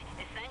shit.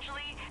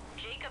 Essentially,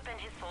 Jacob and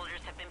his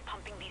soldiers have been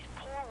pumping these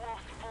poor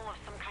wolves full of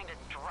some kind of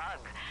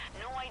drug.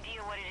 No idea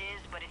what it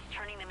is, but it's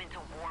turning them into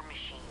war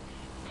machines.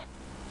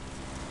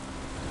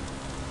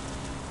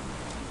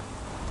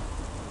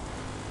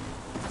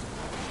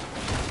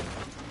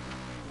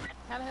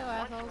 Hello,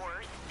 What's assholes.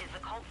 worse is the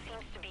cult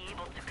seems to be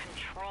able to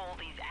control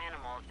these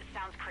animals. It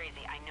sounds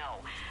crazy, I know,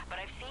 but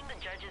I've seen the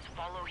judges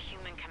follow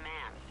human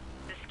commands.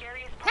 The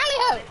scariest part Tally of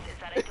all ho! this is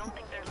that I don't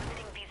think they're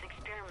limiting these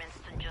experiments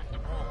to just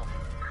wolves.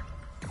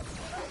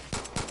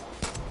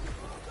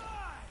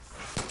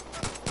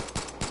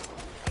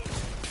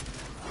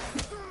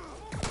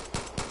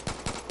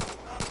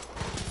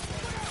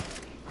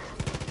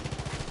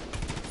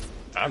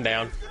 I'm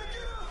down.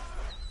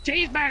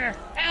 Cheeseburger,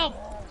 help!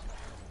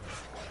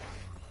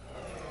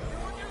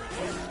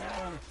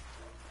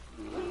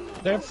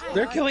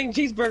 They're killing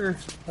Cheeseburger.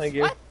 Thank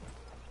you. What?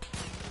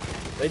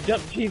 They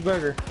jumped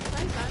Cheeseburger.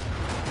 Thanks, man.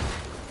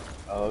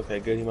 Oh, okay,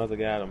 good. He must have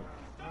got him.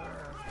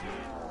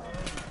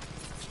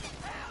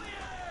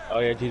 Oh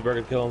yeah,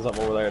 Cheeseburger's killing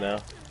something over there now.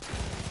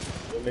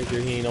 Make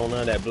sure he ain't on none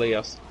of that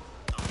bliss.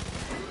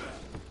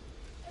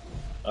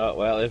 Oh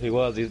well, if he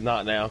was, he's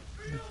not now.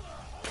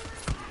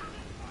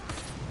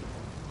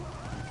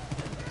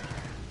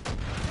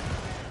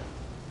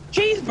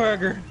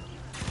 Cheeseburger!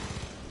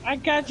 I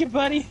got you,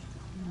 buddy.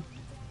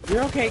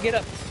 You're okay, get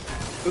up.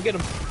 Go get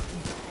him.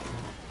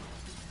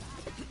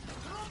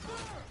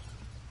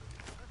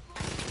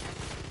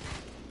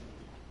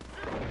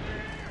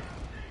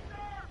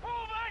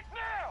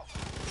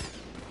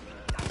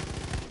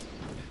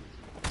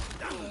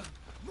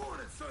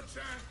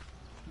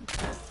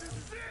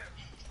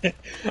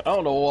 I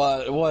don't know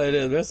what it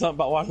is. There's something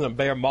about watching a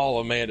bear maul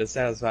a man that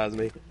satisfies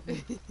me.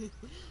 It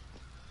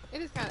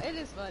is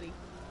funny.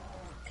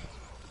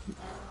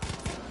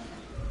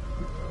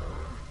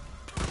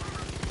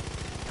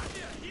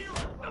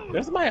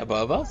 There's somebody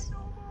above us.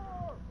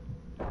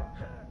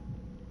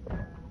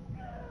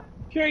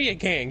 Sure you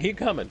can. Keep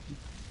coming.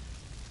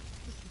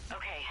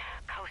 Okay,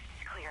 coast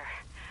is clear.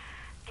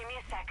 Give me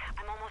a sec.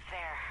 I'm almost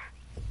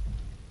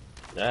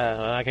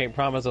there. I can't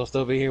promise I'll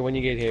still be here when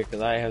you get here,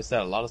 because I have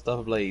set a lot of stuff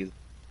ablaze.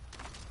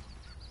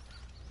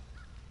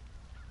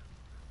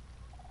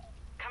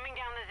 Coming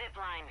down the zip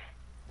line.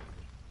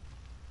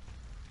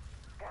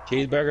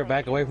 Cheeseburger,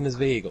 back away from this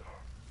vehicle.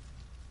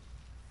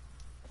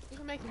 You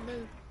can make him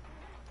move.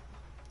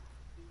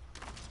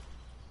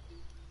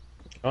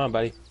 Come on,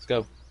 buddy. Let's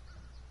go.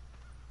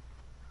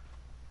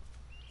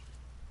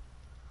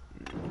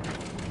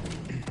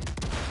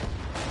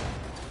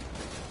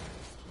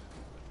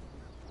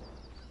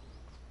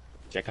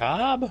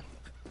 Jacob?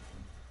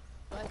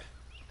 What?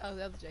 Oh,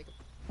 the other Jacob.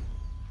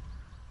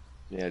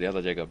 Yeah, the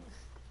other Jacob.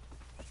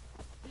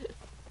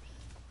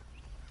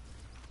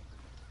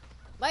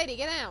 Lady,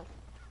 get down.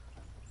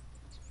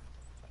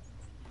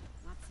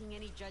 Not seeing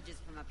any judges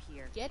from up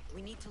here. Get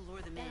We need to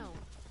lure them down.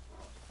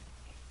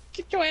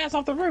 Get your ass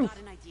off the roof.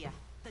 Got an idea.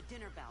 The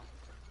dinner bell.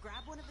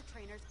 Grab one of the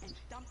trainers and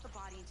dump the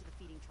body into the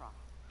feeding trough.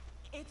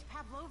 It's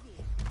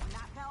Pavlovian. When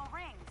that bell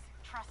rings,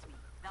 trust me,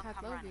 they'll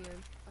come running.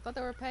 Pavlovian. I thought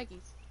they were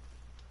Peggy's.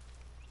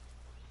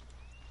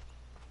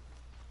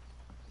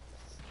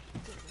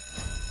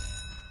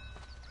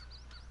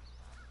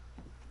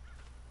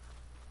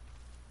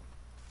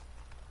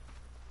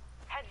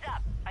 Heads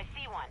up. I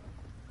see one.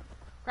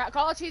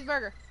 Call a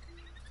cheeseburger.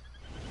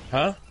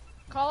 Huh?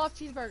 Call off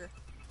cheeseburger.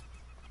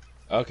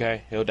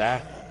 Okay, he'll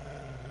die.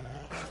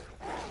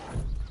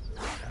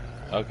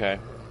 Okay.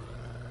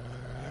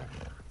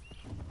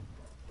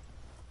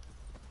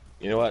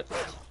 You know what?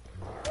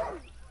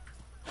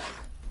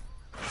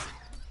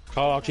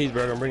 Call off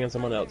Cheeseburger and bring in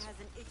someone else. Has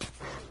an itchy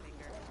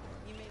finger.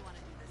 You may want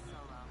to do this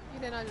solo. You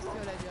did not just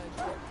kill that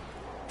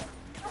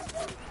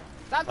judge.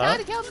 Stop trying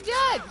to kill the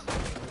judge.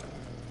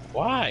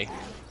 Why?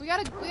 We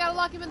gotta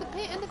lock him in the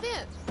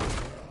fence.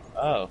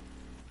 Oh.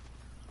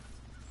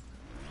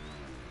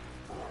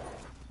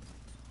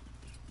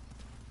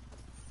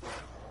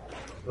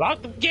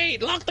 Lock the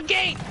gate! Lock the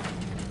gate!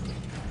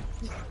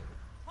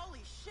 Holy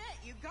shit,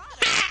 you got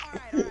it!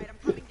 Alright, I'm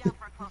coming down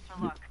for a closer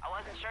look. I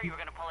wasn't sure you were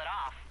gonna pull it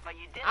off, but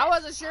you did. I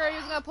wasn't sure he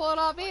was gonna pull it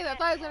off either. I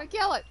thought he was gonna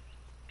kill it.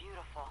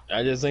 Beautiful.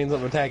 I just seen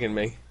something attacking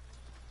me.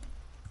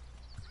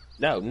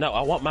 No,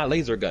 I want my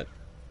laser gun.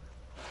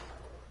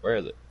 Where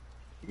is it?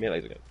 Give me a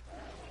laser gun.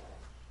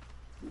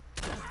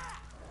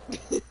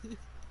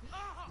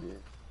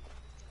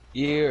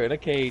 You're in a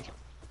cage.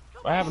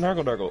 What happened to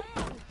Herkle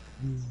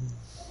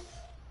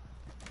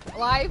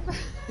Life.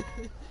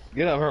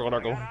 Get up, Herkle Eyes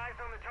on the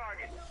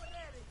target.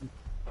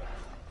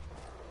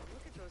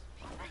 Look at those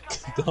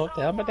pupils. Don't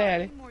tell my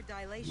daddy. Way more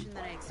dilation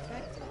than I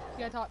expected. You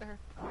gotta talk to her.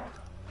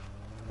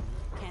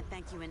 Can't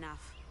thank you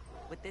enough.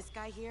 With this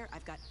guy here,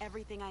 I've got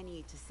everything I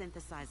need to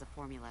synthesize a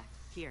formula.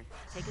 Here,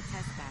 take a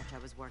test batch I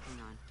was working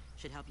on.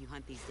 Should help you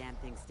hunt these damn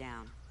things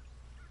down.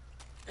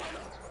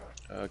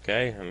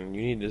 Okay, and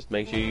you need to just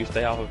make sure you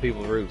stay off of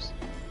people's roofs.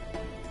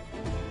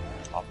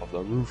 Off of the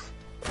roof.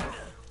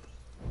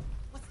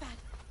 What's that?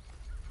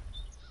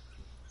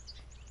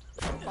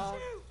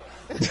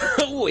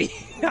 Wait,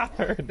 I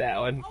heard that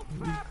one. Oh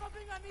crap, I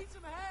think I need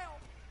some help.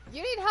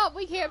 You need help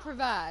we can't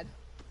provide.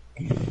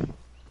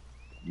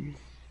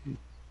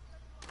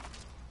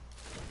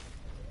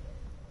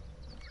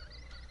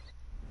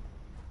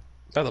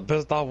 That's a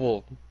pissed off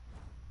wolf.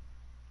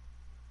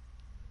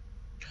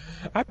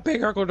 I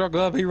pick Herkle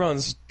up, he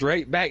runs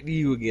straight back to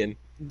you again.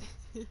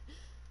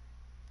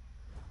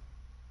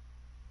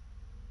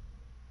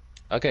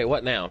 Okay,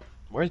 what now?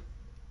 Where's...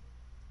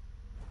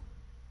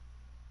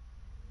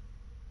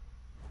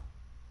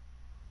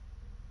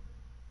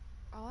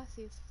 I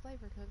see. It's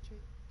Flavor Country.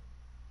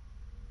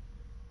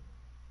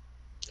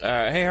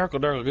 Hey,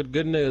 Harkle Darkle,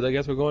 good news. I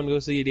guess we're going to go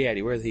see your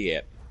daddy. Where's he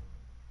at?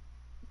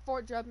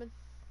 Fort Drummond.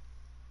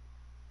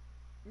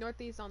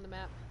 Northeast on the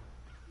map.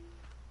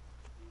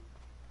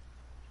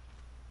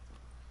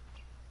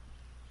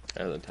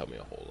 That doesn't tell me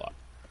a whole lot.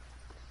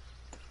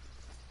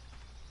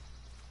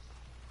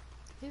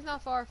 He's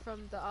not far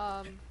from the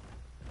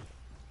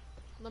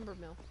lumber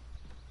mill.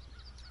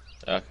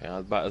 Okay, I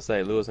was about to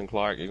say, Lewis and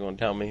Clark, you're going to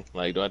tell me,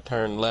 like, do I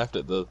turn left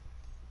at the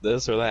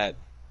this or that?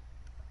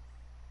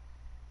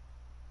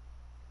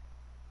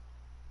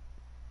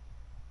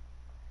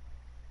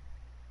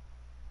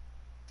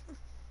 You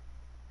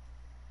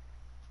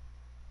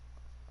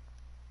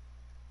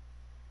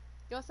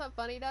know what's something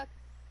funny, Duck?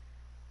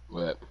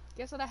 What?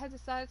 Guess what I had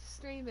decided to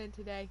stream in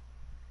today?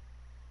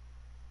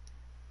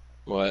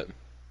 What?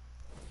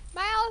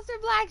 My Alistair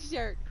Black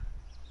shirt.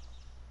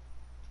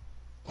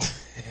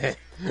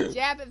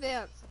 Jab at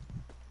Vince.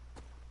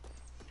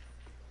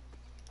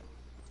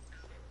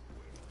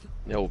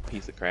 The old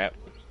piece of crap.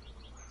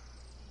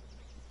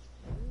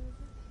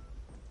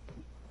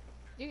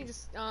 You can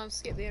just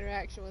skip the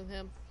interaction with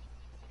him.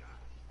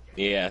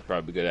 Yeah, that's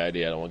probably a good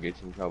idea. I don't want to get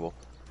you in trouble.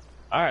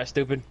 Alright,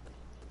 stupid.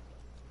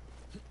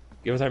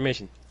 Give us our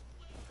mission.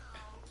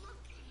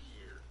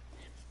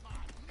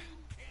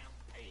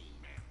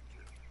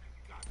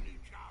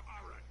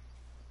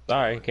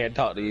 Sorry, can't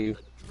talk to you.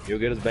 You'll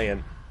get us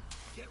banned.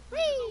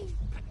 Whee!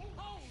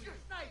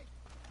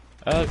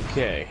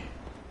 Okay.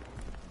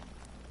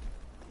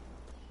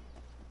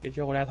 Get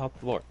your old ass off the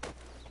floor.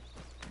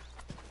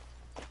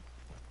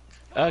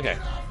 Okay.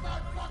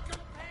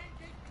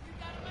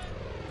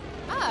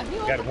 Ah, you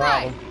Got want a to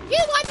problem. fight? You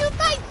want to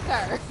fight,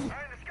 sir?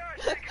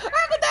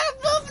 Uncle Darrell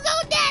blew his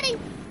own daddy.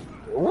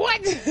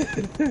 What?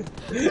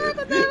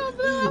 Uncle Darrell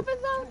blew up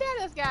his own daddy.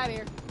 Let's get out of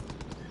here.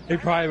 He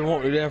probably been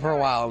wanting to do that for a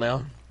while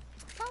now.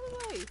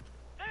 Probably.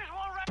 There's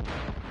one right.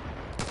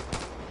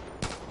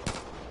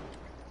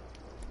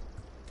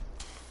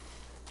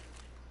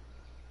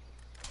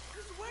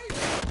 Just wait.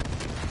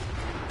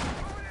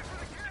 Going in for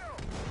the kill.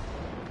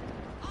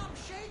 I'm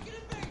shaking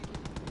and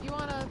baking. You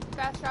want to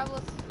fast travel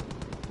us?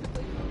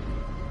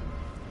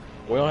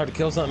 We don't have to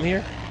kill something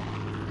here?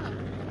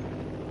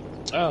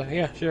 Oh,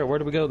 yeah, sure. Where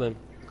do we go then?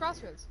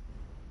 Crossroads.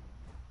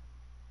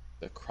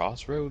 The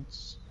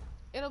crossroads?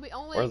 It'll be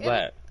only. Where's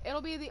that?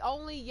 It'll be the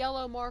only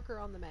yellow marker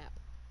on the map.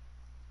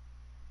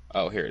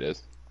 Oh, here it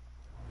is.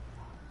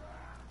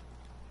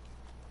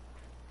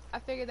 I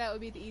figured that would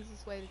be the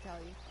easiest way to tell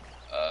you.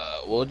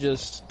 We'll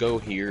just go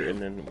here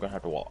and then we're gonna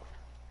have to walk.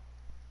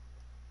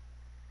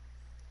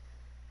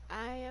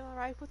 I am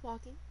alright with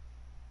walking.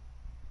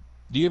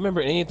 Do you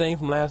remember anything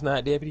from last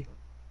night, Deputy?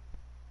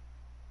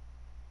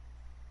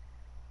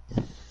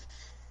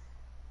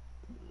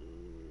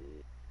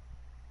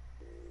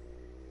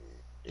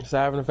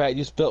 Aside from the fact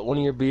you spilt one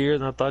of your beers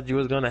and I thought you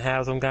was gonna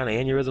have some kind of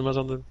aneurysm or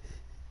something.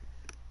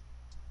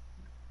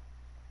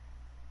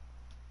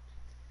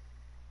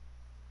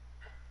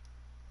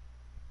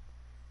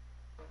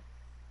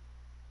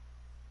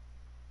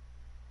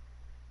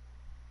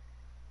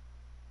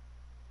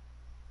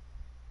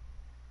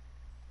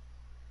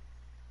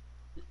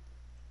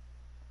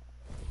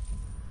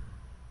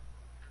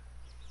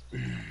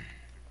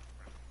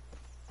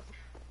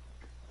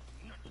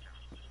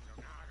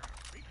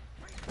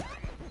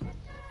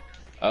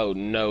 Oh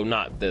no,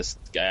 not this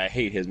guy. I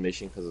hate his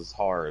mission because it's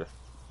hard.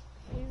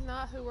 He's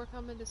not who we're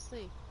coming to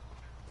see.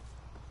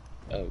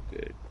 Oh,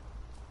 good.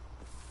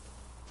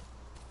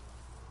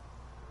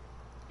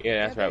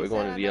 Yeah, that's right. We're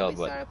going to the yellow We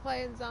button. started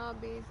playing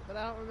zombies, but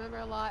I don't remember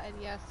a lot. And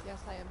yes,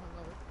 I am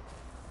hungover.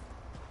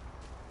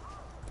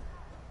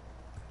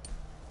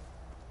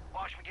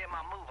 Watch me get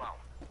my move on.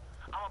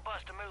 I'm a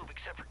bust a move,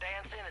 except for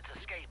dancing, it's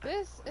escaping.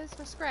 This is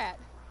for Scrat.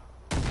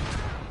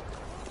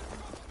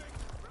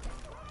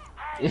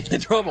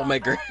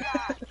 Troublemaker.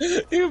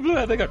 You blew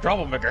that thing a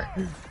troublemaker.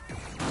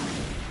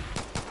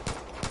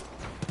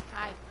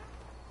 Hi.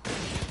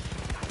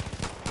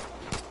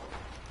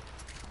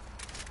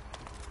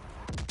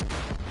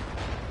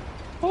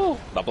 Oh,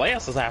 the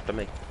blast is after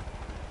me.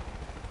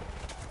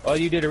 Well,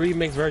 you did a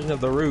remix version of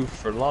The Roof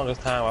for the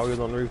longest time while we was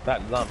on the roof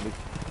fighting zombies.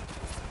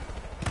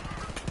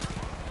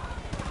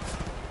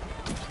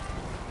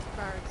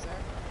 Burn, sir.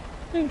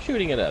 Who's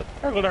shooting at us?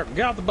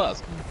 Get off the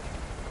bus.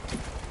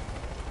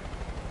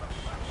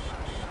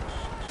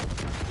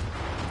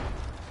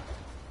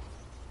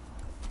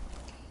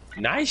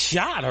 Nice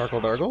shot,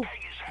 Durgle.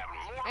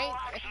 Ain't,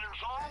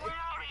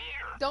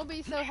 don't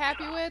be so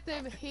happy with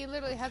him. He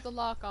literally has a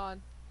lock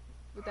on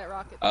with that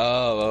rocket.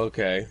 Oh,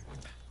 okay.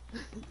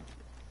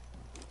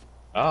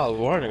 I was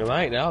warning,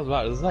 I was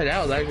about to say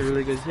that was actually a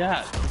really good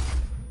shot.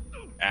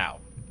 Ow.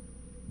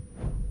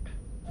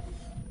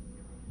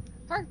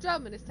 Herc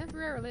Drummond is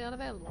temporarily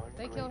unavailable.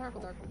 They killed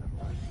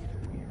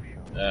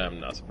TougherDuck55.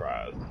 I'm not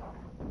surprised.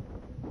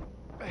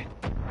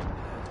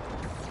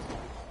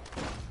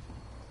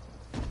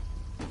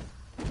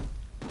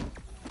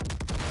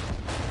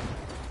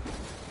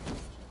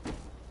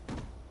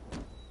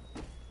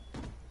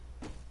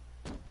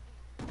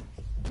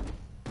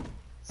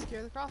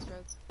 secure the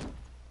crossroads.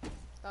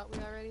 Thought we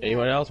already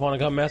Anyone had. else want to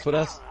come mess with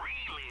us? I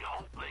really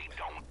hope they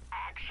don't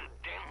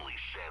accidentally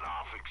set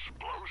off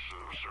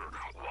explosives or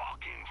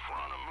walk in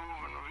front of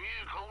moving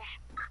vehicles.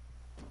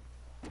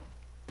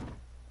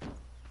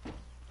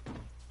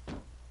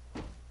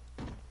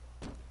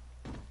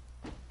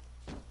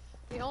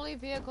 The only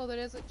vehicle that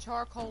isn't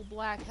charcoal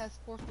black has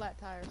 4 flat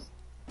tires.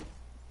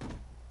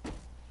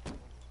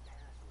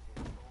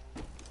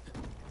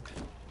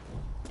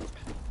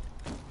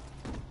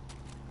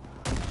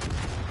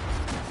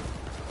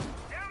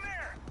 Down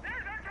there!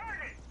 There's our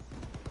target!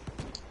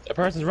 The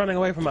person's running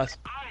away from us.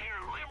 I hear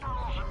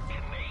liberals and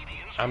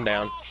Canadians I'm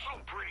down. are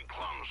also pretty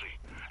clumsy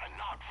and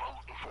not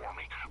voting for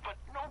me, but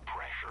no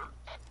pressure.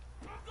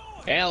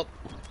 Help!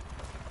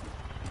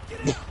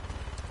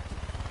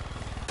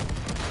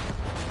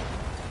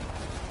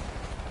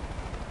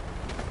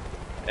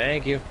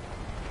 Thank you.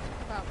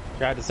 Wow.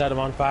 Tried to set him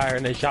on fire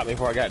and they shot me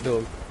before I got to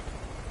him.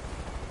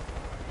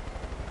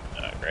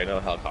 Great,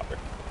 another helicopter.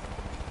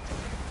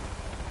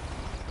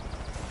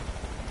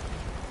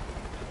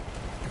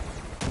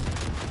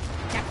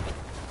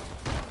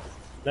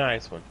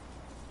 Nice one.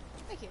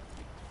 Thank you.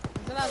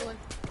 There's another one.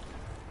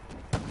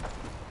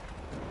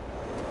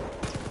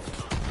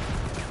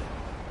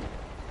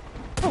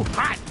 Oh,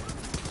 hot!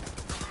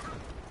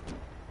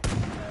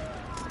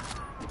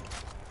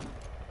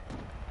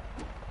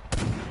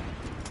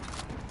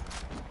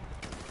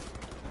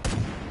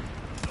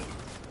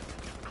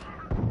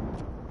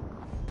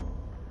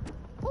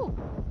 Ooh.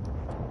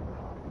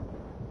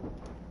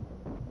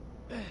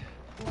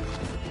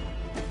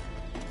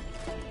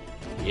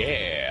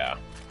 Yeah.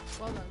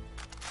 Well done.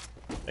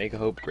 Make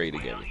hope great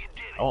again.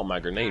 I want my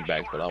grenade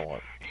back, but I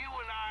want. You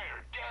and I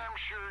are damn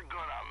sure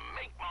gonna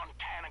make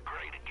Montana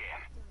great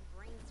again.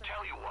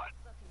 Tell you what,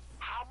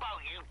 how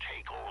about you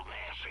take old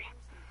Nancy?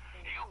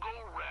 You go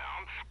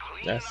around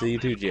cleaning I see you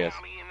up too, this Jess.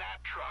 county in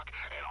that truck,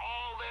 and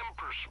all them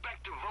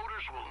prospective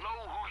voters will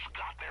know who's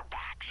got their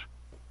backs.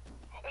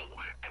 Oh,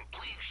 and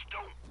please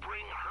don't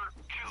bring Hurt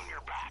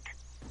Jr. back.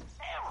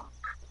 Ever.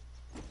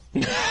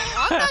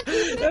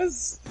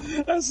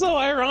 That's so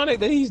ironic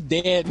that he's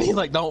dead and he's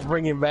like, don't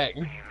bring him back.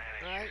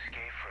 Right?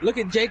 Look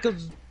at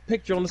Jacob's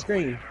picture on the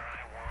screen.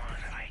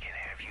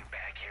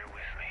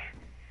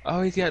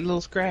 Oh, he's got a little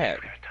scrap.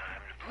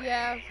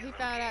 Yeah, he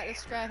found out the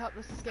Strat helped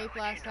us escape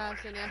last time,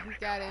 so now he's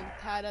got him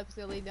tied up,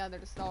 so he'll lead down there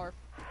to starve.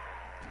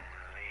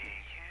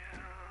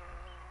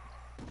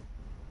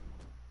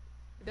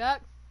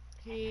 Duck,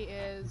 he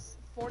is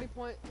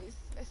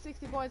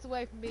 60 points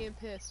away from being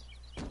pissed.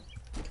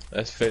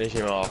 Let's finish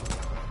him off.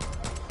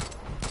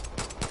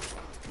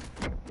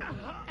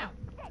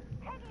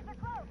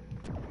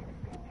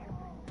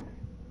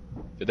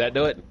 Did that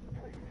do it?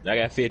 I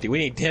got 50. We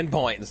need 10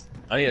 points.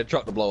 I need a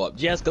truck to blow up.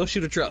 Jess, go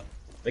shoot a truck.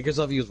 Make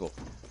yourself useful.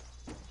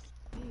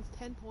 He needs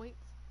 10 points.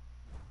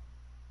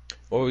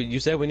 Well, you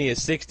said we needed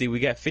 60. We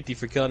got 50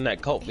 for killing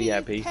that cult He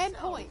VIP. needs 10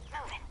 points.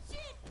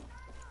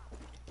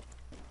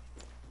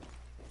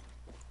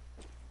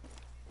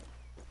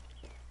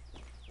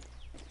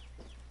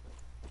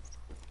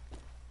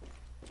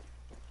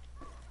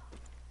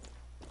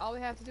 All we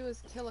have to do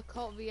is kill a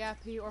cult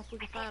VIP, or if we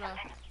can find a...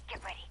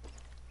 Get ready.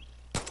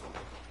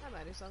 That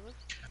might do something.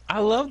 I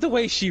love the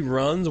way she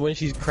runs when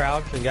she's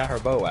crouched and got her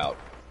bow out.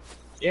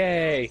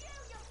 Yay!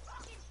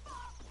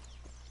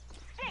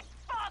 Sick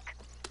fuck!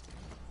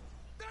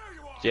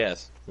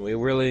 Jess, we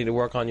really need to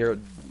work on your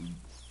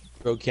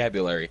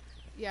vocabulary.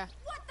 Yeah.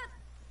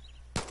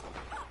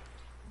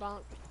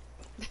 Bonk.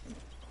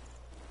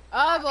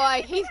 Oh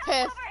boy, he's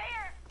pissed. Over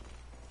here!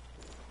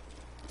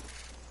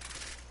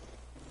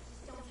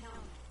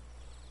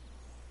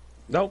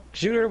 Nope,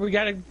 shoot her.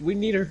 We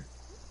need her.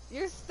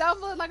 You're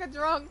stumbling like a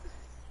drunk.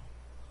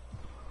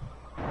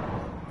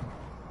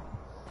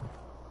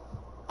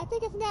 I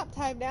think it's nap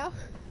time now.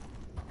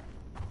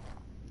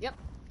 Yep,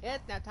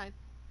 it's nap time.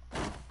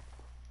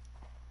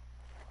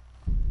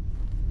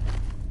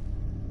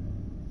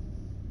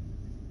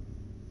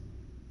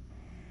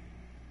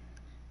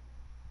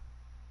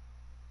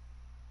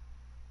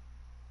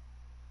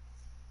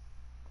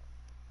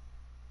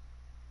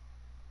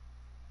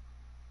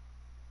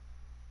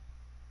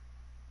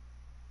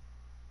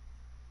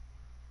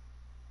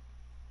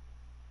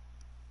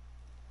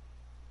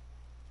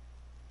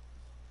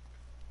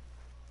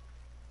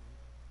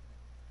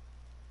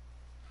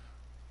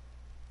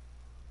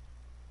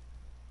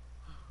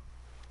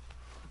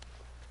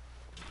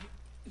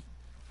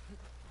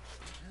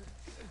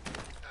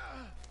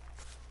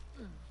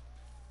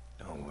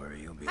 Don't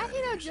worry, you'll be How out do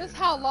you of know here just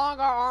soon how enough. long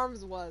our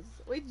arms was?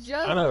 We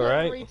just I know, couldn't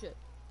right? reach it.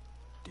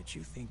 Did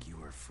you think you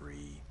were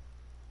free?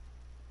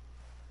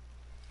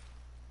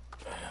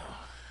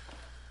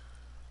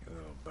 Your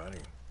little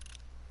buddy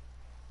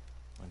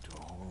went to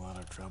a whole lot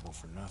of trouble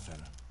for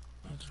nothing.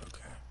 That's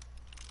okay.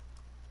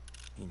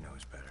 He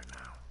knows better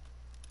now.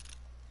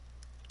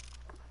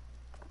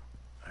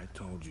 I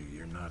told you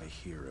you're not a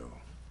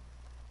hero.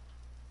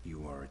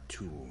 You are a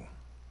tool.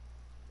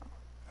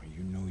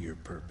 You know your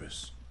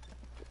purpose.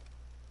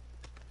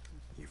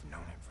 You've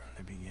known it from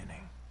the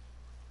beginning.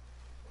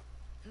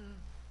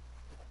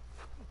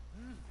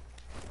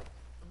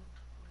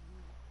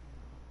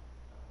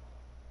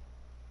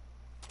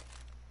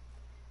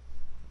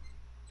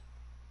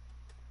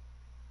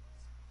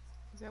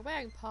 Is there a way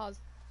I can pause?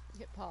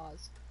 Hit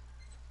pause.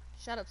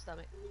 Shut up,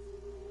 stomach.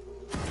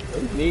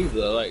 Who needs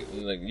like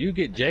you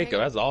get Jacob?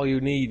 That's all you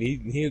need.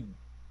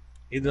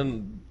 He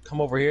done come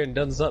over here and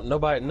done something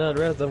none of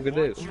the rest of them could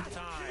do.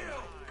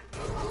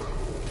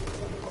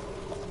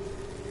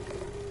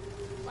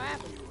 What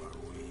happened?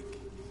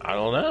 I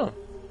don't know.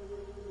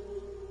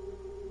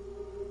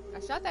 I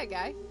shot that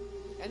guy,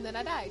 and then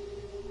I died.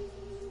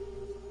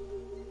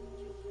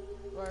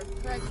 Or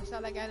correct, I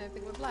shot that guy and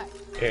everything went black.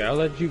 Okay, I'll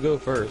let you go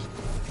first.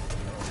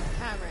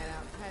 Time ran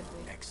out. Had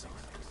to. Excellent.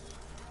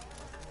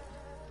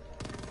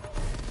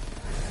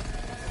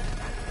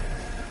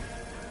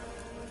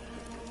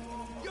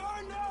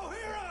 You're no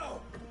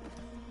hero!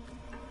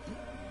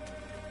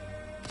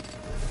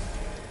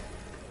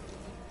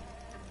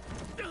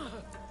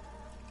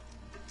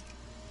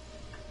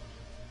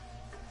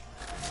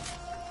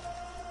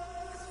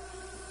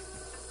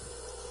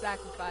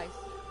 Sacrifice.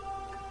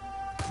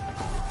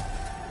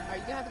 Alright,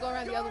 you're gonna have to go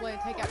around the other way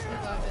and take out the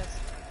people I missed.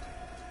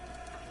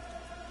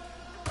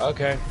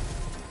 Okay.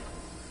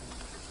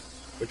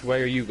 Which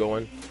way are you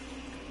going?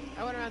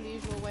 I went around the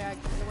usual way I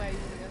usually go.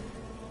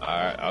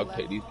 Alright, I'll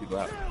take these people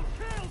out.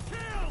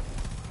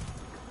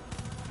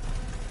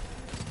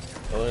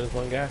 Oh, there's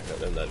one guy. No,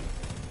 there's nothing.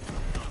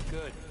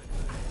 Good.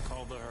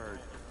 Call the herd.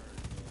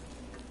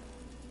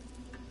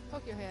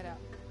 Poke your head out.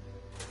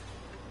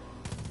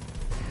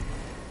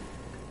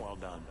 Well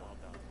done.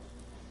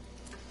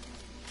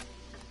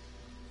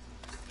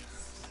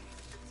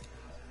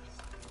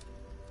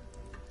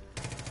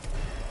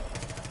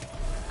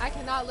 I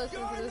cannot listen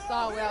to this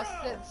song without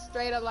sitting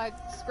straight up like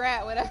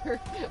Scrat, whatever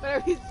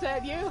he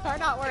said. You are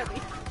not worthy.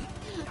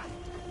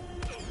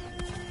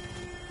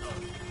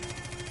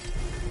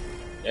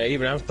 Yeah,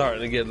 even I'm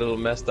starting to get a little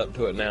messed up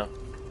to it now.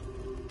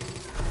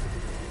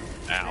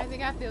 Ow. I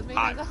think I feel me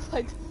Hot. because I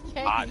played this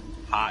game.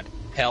 Hot.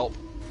 Help.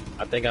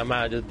 I think I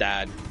might have just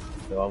died.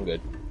 So I'm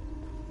good.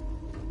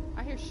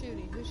 I hear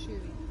shooting. Who's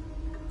shooting?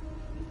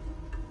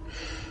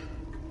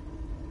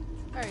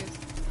 There he is.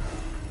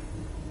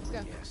 Let's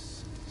go. Yes.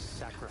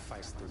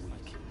 Sacrifice the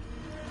weak.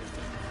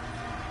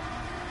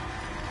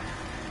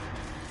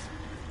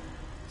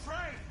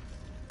 Trey!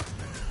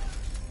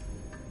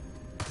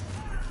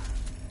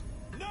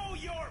 Know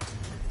your...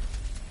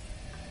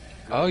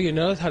 Oh, you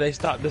notice how they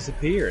stopped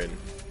disappearing.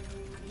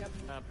 Yep.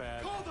 Not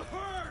bad. Call the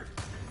herd!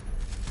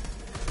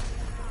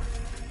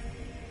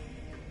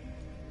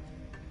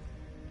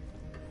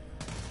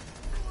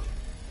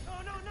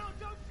 No,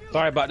 don't shoot!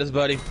 Sorry about this,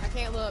 buddy. I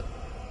can't look.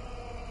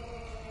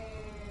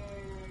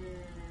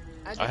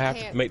 I have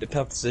to make the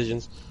tough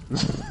decisions.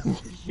 Only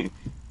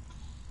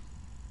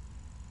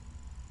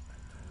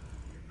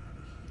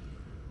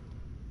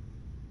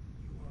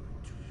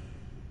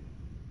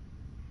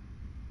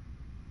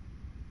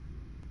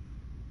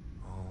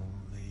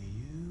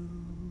you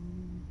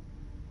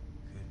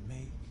could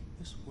make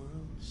this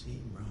world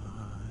seem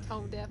right.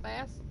 Tone deaf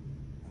ass.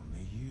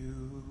 Only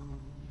you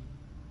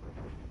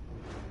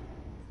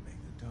could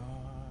make the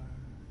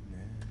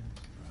darkness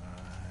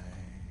bright.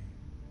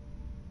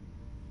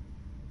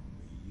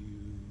 Only you.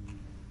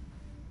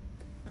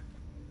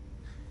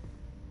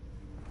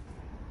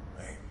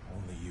 Hey,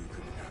 only you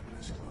could have gotten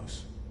this close.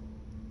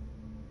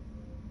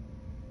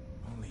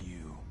 Only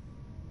you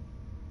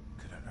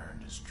could have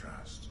earned his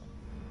trust.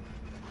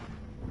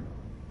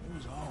 It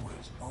was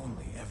always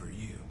only ever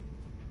you.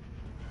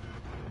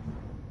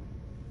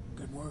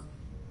 Good work.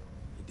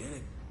 You did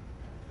it.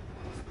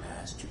 You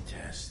passed your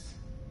test.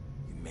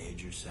 You made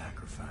your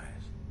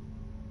sacrifice.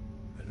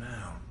 But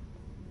now,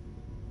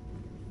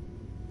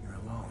 you're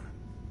alone.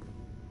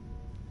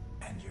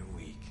 And you're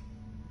weak.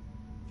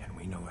 And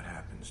we know what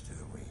happens to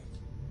the weak.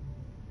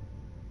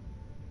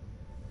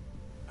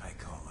 I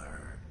call the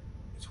herd.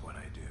 It's what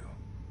I do.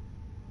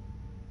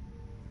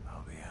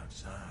 I'll be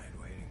outside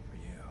waiting for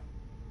you.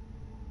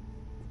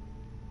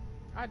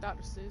 Alright,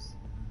 Dr. Seuss.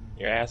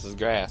 Your ass is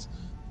grass.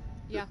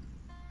 Yeah.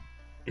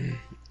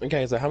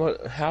 Okay, so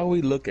how are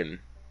we looking?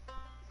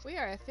 We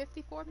are at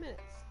 54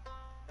 minutes.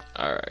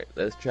 Alright,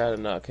 let's try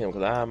to knock him,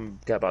 because I'm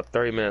got about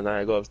 30 minutes. I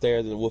gotta go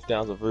upstairs and wolf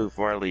down some food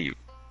before I leave.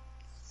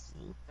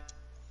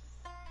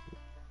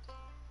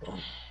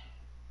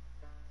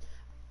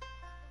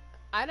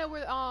 I know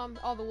where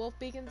all the wolf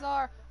beacons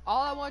are.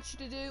 All I want you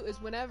to do is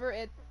whenever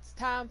it's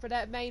time for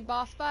that main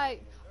boss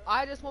fight,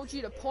 I just want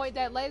you to point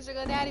that laser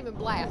gun at him and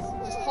blast.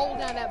 Just hold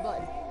down that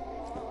button.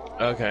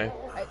 Okay.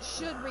 It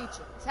should reach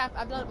him.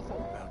 I've done it before.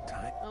 About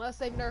time. Unless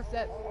they've nerfed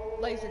that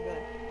laser gun.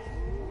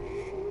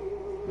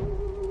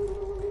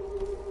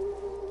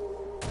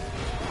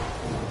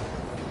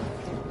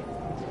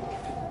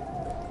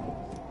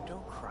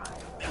 Don't cry.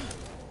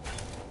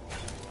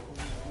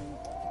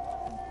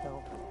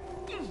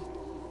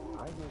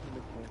 I gave him a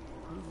chance to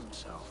prove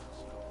himself.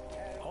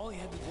 All he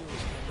had to do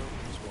was hand over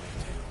his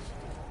whitetails.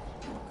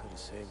 Could have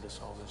saved us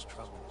all this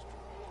trouble.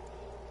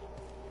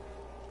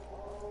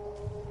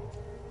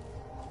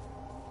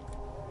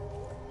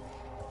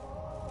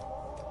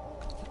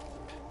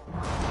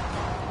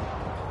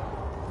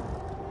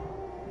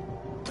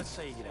 Let's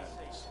say you get out of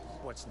this.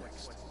 What's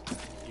next?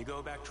 You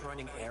go back to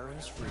running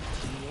errands for a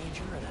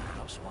teenager and a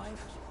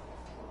housewife?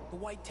 The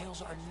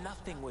Whitetails are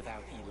nothing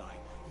without Eli.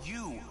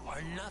 You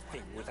are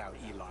nothing without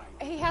Eli.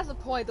 He has a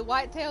point. The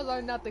Whitetails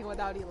are nothing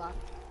without Eli.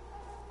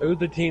 Who's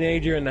the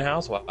teenager and the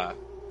housewife?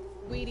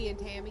 Weedy and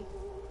Tammy.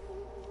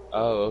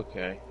 Oh,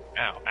 okay.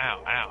 Ow,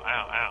 ow, ow,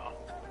 ow, ow.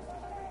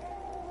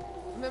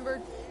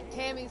 Remember,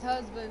 Tammy's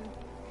husband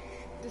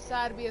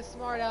decided to be a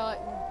smart aleck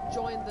and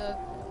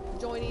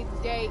join Eden's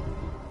gate.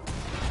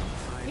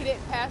 He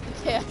didn't pass the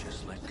test.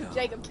 Just let go.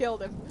 Jacob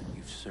killed him.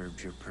 You've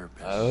served your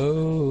purpose.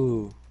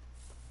 Oh.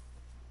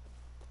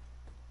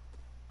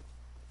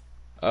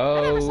 Oh,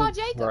 I never saw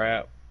Jacob.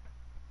 crap.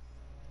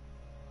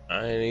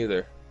 I ain't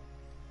either.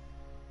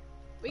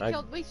 We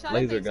shot him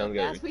laser so gun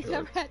gotta fast be we killed.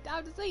 never had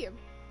time to see him.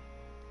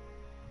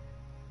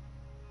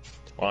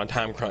 Well, on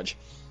time crunch,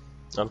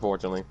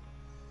 unfortunately.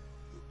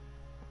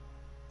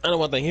 I don't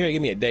want to hear it.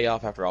 Give me a day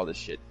off after all this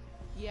shit.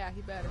 Yeah,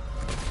 he better.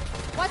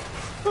 What?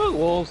 Ooh,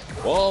 wolves,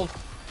 wolves.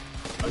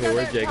 Okay, No,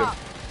 where's they're Jacob? top.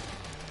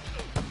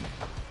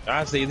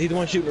 I see. He's the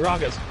one shooting the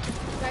rockets.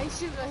 No, he's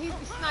shooting. He's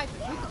sniping.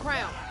 He's the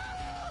crown.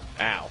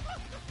 Ow.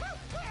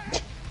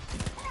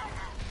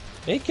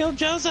 He killed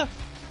Joseph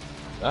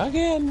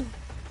again.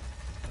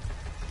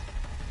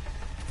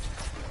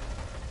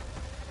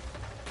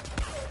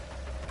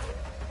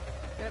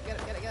 Get up, get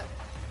up, get up, get up.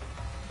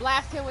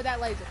 Blast him with that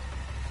laser.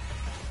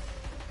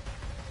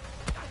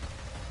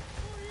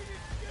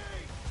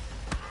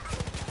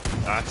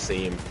 I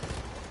see him.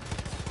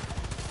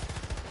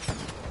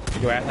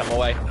 Get your ass out of my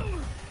way.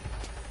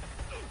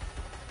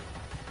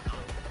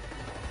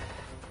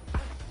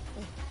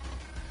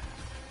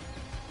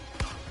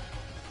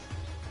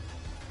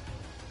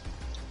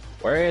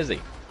 Where is he?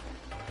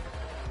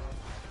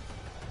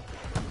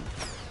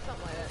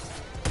 Something like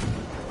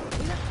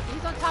that.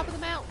 He's on top of the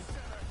mountain.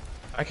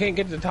 I can't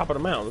get to the top of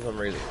the mountain for some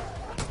reason.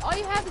 All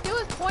you have to do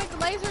is point the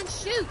laser and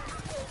shoot.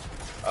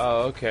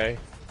 Oh, okay.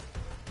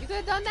 You could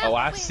have done that. Oh,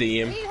 I when- see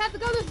him. You didn't have to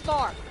go this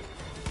far.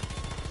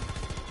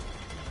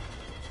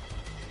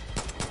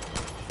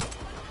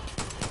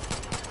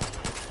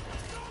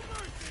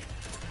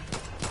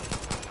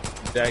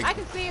 Dag- I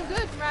can see him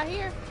good from right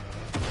here.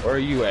 Where are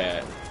you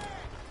at?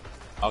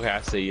 Okay,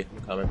 I see you.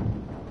 I'm coming.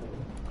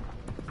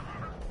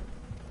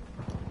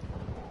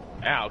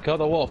 Ow, kill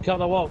the wolf, kill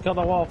the wolf, kill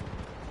the wolf.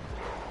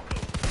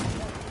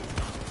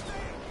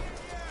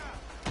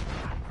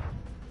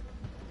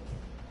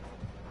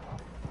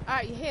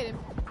 Alright, you hit him.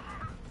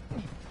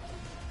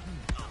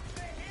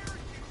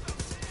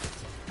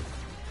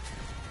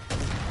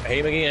 I hit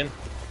him again.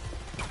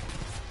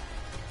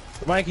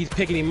 Mikey's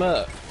picking him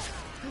up.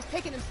 He's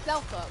picking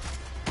himself up.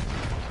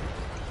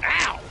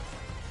 Ow!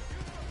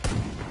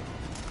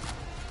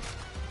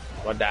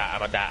 I'm gonna die, I'm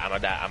gonna die, I'm gonna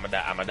die, I'm gonna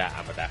die, I'm gonna die,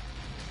 I'm gonna die.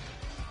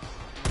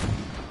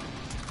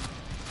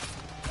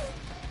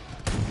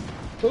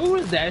 Who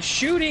is that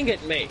shooting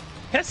at me?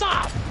 Piss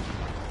off!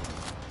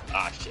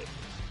 Ah, shit.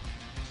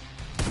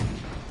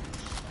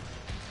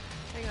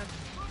 Hang on.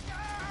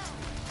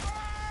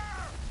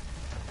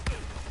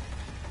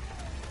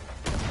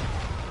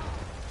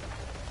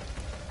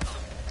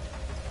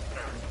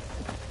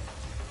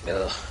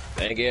 Ugh,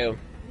 thank you.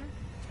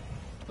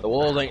 The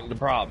wolves ain't the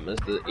problem,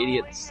 it's the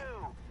idiots.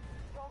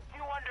 Don't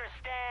you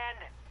understand?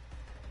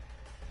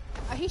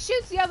 He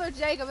shoots the other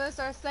Jacob and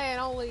starts saying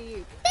only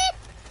you. Beep!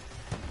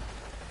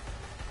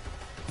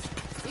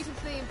 You can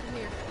see him from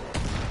here.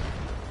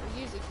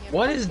 You usually can't.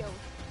 What but I is... killed him.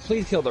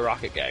 Please kill the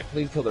rocket guy.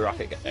 Please kill the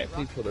rocket guy.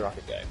 Please kill the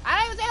rocket guy.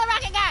 I don't even see the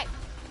rocket guy!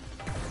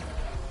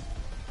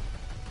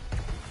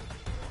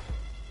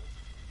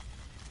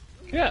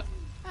 Yeah.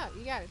 Oh,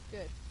 you got it.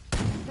 Good.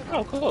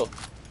 Oh, cool.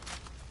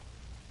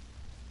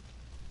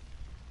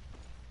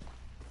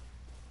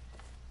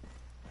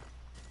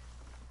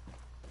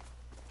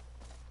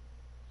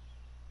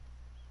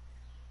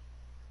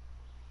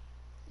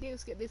 You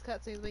skip these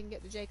cutscenes so we can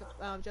get to Jacob,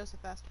 Joseph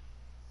faster.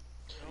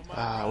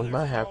 We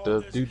might have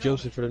to do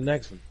Joseph for the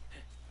next one.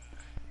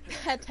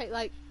 That'd take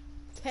like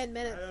 10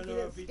 minutes I if don't you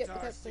know didn't if he skip the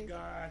talks to cutscenes.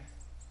 God.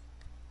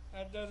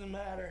 That doesn't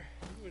matter.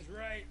 He was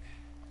right.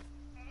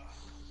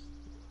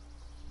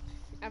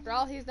 After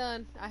all he's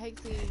done, I hate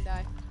seeing him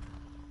die.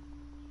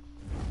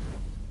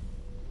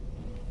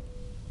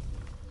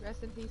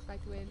 Rest in peace, Mike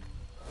Wynn.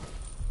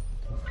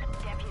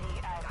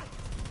 Deputy,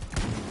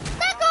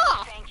 Back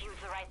off! thank you is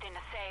the right thing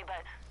to say,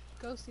 but,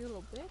 Ghosty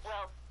little bitch.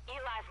 well,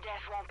 Eli's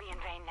death won't be in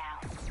vain now.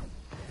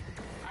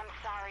 I'm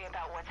sorry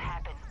about what's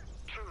happened,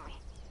 truly.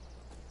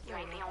 You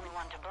ain't the only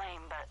one to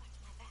blame, but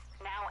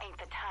now ain't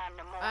the time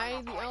to mourn I or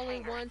ain't the point only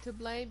fingers. one to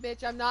blame,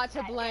 bitch. I'm not to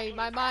That blame. deputy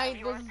My is proud of mind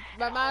you, was, and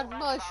my a mind's whole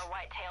mush. bunch of our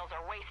whitetails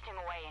are wasting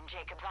away in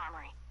Jacob's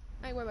armory.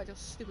 I ain't worried about your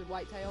stupid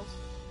whitetails.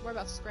 I'm worried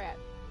about Scrat.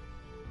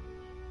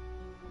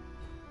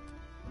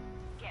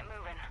 Get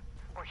moving.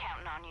 We're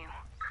counting on you.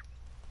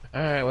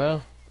 Alright,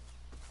 well.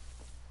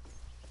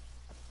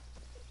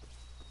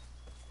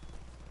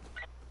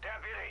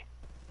 Deputy,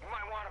 you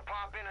might want to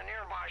pop in a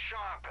nearby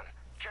shop and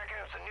check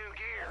out some new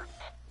gear.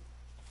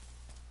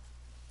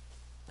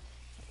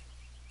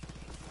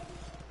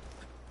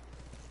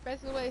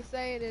 Basically what he's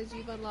saying is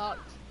you've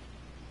unlocked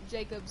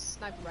Jacob's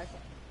sniper rifle.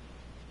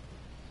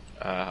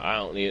 I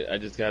don't need it. I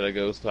just gotta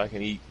go so I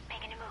can eat.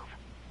 Making a move.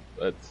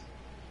 Let's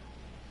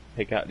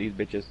take out these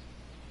bitches.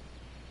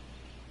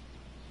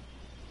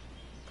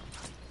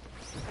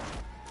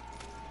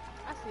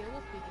 I see a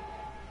wolf beacon.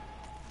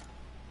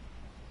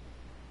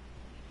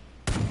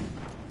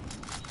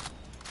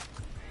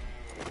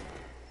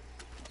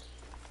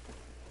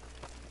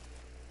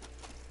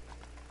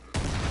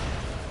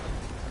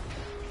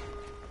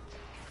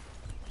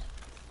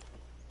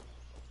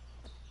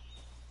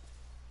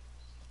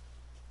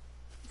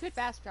 You could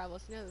fast travel,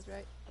 you know this,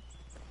 right?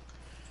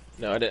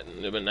 No, I didn't.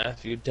 It'd been nice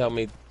if you'd tell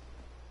me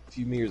a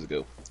few years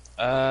ago.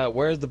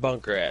 Where's the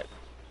bunker at?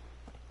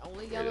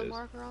 Only There it yellow is.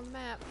 marker on the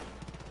map.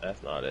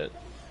 That's not it.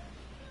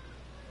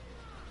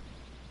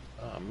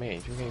 Oh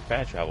man, you can't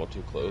fast travel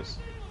too close.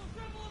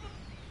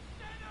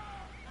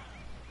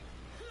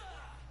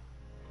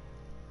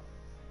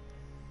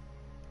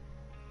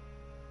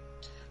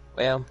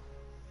 Well,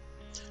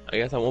 I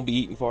guess I won't be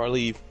eating before I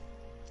leave.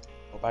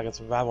 Hope I can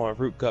survive on a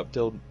fruit cup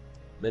till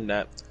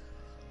midnight.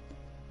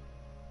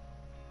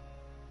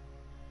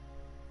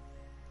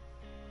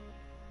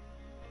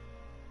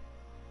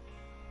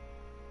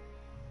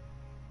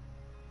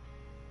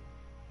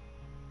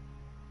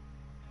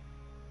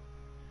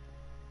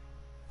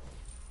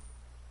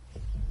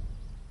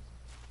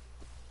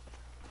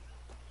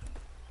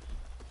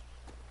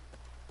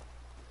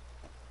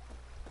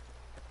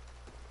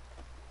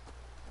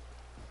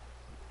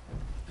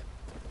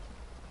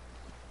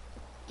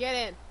 Get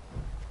in.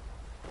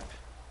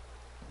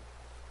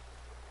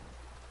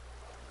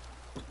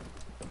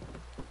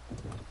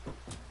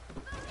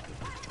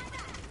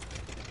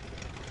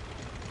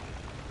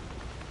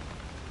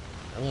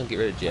 I'm gonna get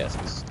rid of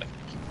Jess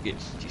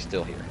because she's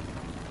still here.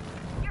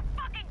 You're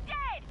fucking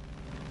dead!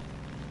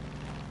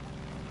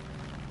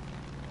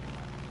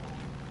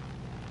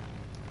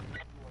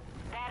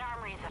 That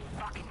armory is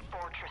a fucking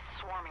fortress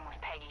swarming with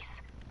Peggies.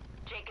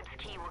 Jacob's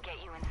key will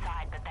get you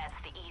inside, but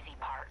that's the easy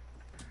part.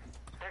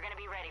 They're gonna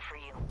be ready for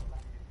you.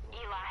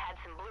 Eli had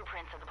some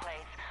blueprints of the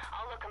place.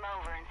 I'll look them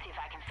over and see if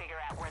I can figure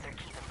out where they're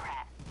keeping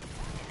Pratt.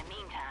 In the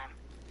meantime,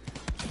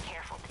 be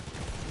careful.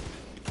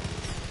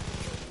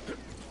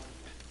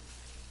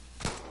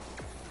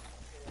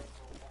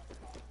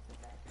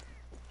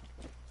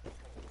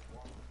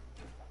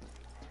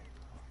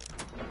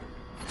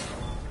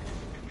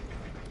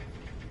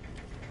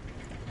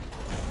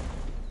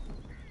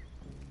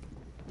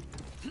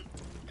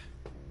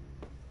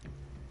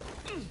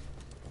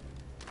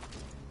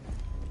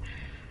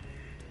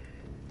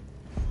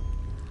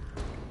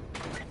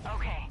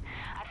 Okay,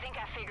 I think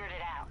I figured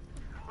it out.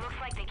 Looks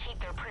like they keep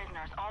their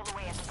prisoners all the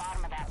way at the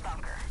bottom of that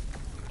bunker.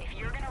 If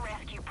you're gonna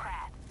rescue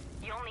Pratt,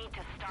 you'll need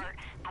to start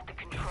at the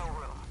control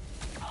room.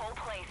 The whole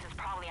place is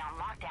probably on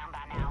lockdown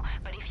by now,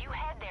 but if you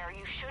head there,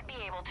 you should be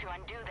able to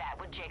undo that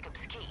with Jacob's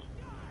key.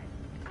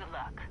 Good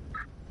luck.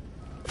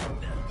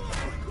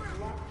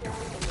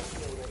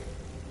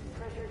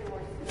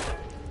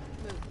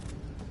 Move.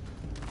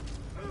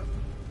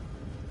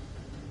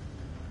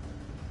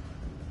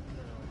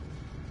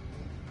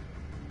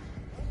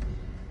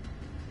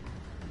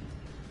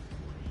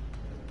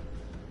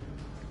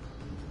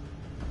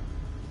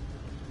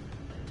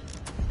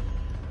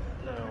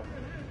 No.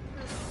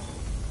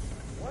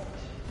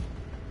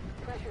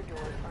 Pressure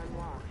doors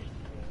unlocked.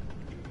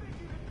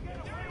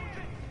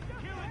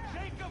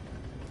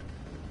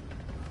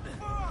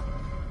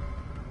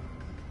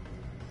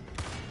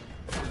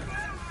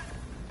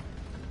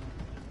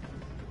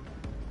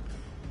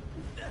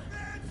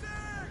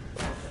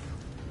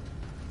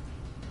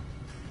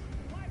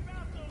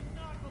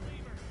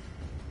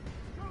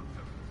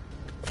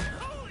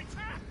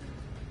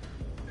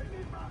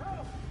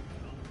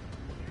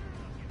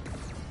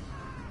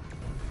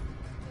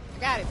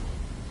 Got him.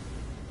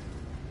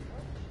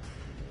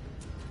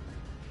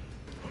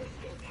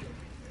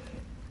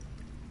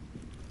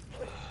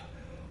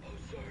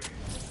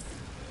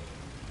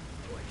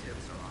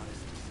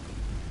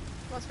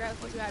 Come on, Scrap,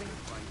 let's get you out of here.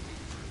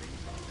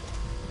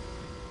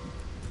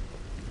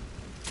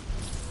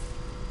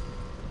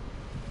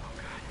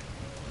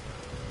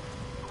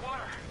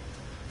 Water!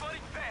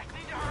 Flooding fast!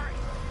 Need to hurry!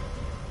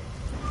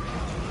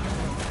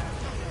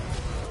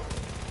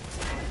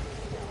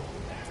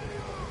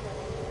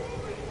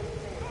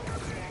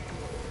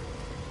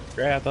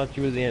 Great, I thought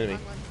you was the enemy.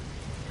 Wrong one.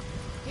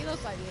 He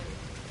looks like the enemy.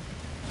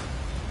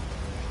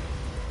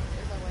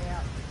 There's our way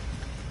out.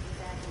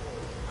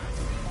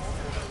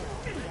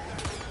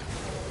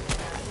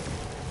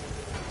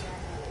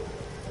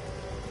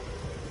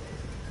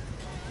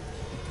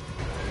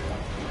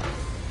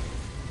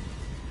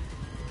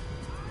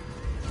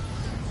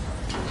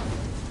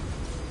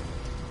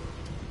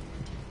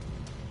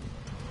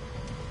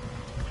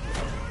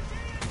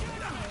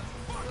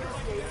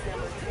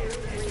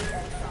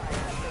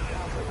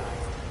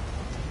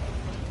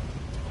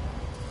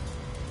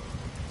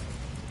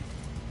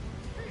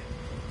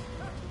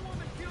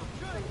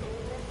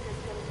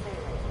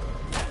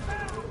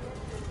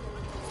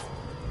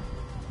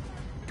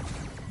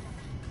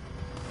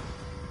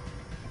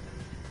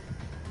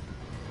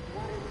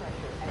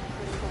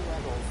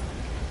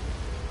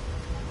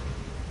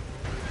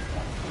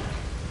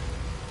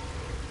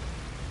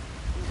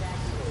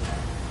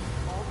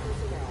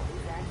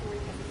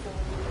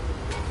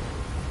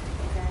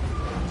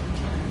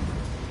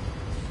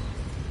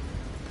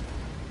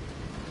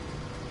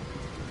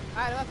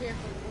 Alright, I'm up here.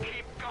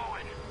 Keep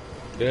going.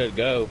 Good,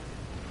 go.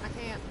 I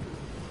can't.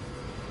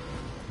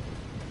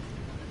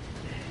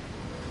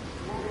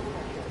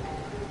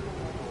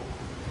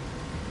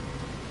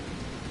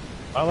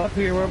 I'm up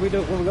here. Where we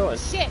going?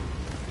 Shit!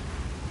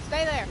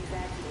 Stay there.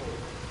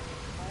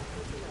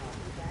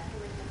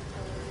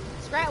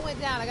 Scrat went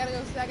down. I gotta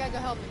go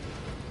help him.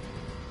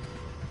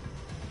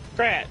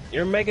 Scrat,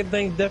 you're making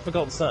things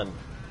difficult, son.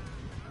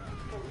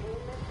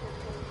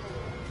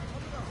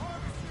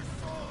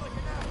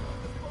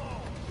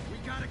 We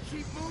gotta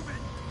keep moving.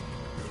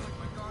 You're like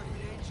my guardian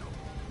angel.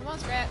 Come on,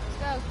 Scrat.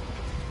 Let's go.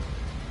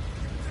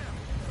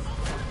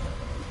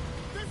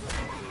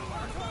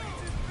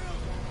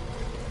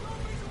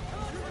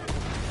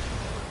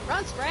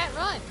 Run, Scrat,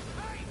 run!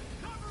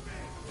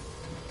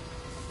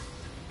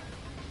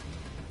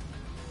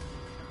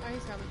 Oh,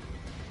 he's coming.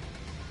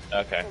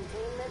 Okay.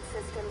 Containment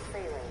systems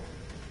failing.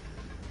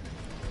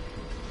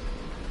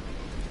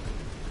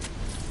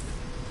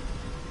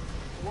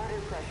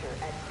 Water pressure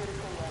at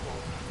critical level.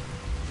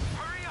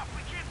 Hurry up,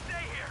 we can't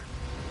stay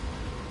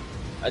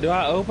here. Do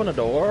I open a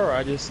door, or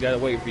I just gotta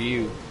wait for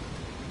you?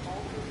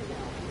 All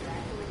personnel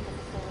evacuate the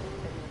facility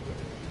immediately.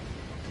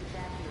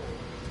 Evacuate.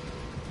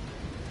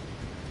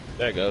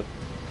 There it goes.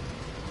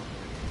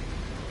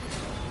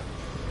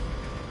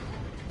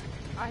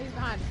 Oh, he's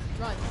behind us.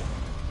 Run.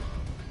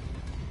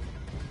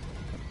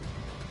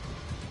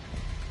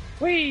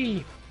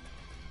 Whee!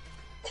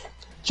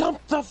 Jump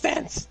the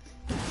fence!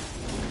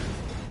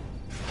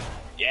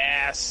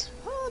 Yes!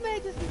 Oh, I made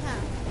it just in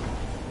time.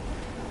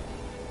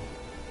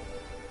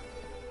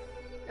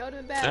 That would've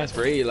been bad. That's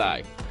for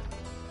Eli.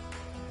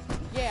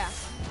 Yeah.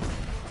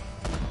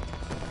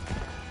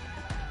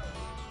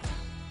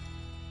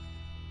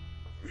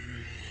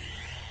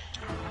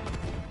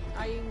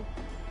 I can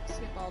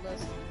skip all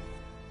this.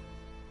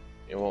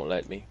 It won't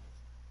let me.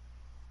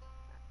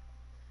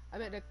 I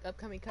meant the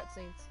upcoming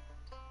cutscenes.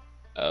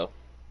 Oh.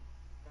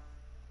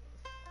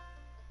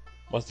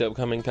 What's the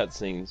upcoming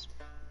cutscenes?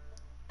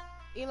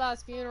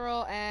 Eli's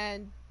funeral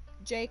and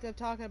Jacob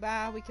talking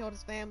about how we killed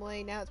his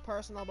family. Now it's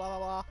personal, blah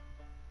blah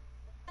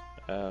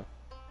blah.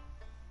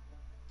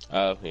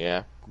 Oh,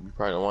 yeah. You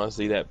probably don't want to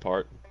see that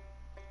part.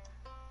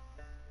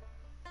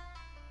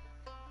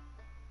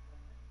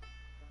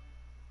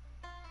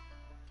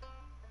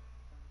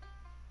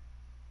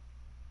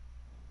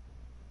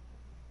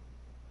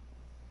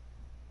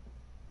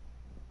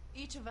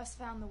 Each of us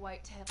found the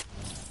white tail.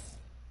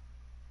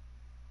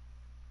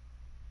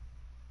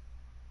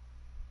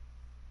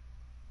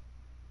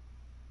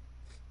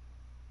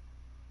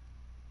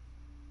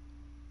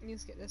 You can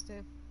skip this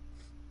too.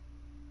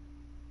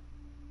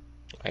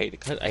 I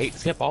hate to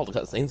skip all the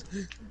cutscenes.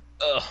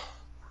 Ugh.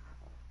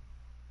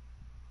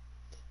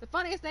 The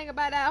funniest thing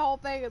about that whole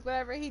thing is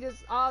whenever he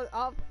just all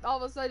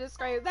of a sudden just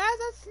screams, "There's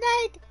a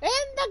snake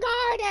in the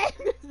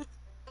garden!"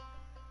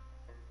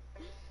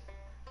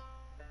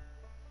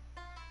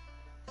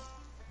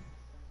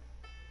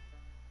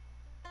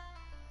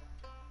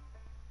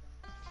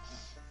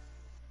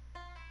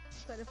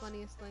 It's like the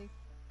funniest thing.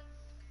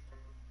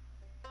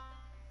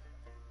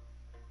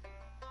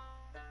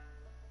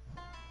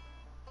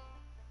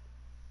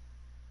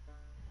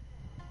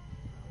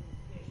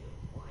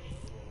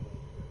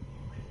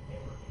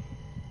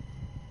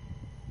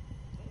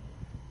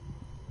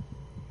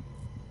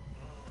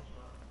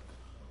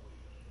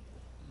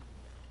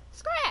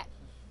 Scrat!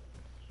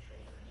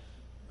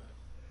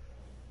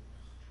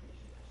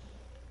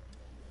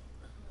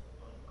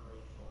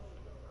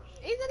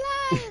 He's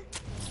alive!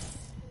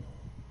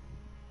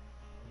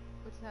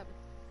 What's happened?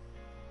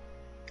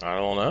 I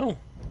don't know.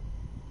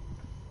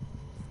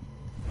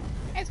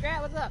 Hey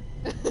Scrat, what's up?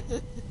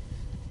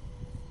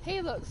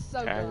 He looks so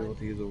good.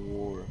 Casualties of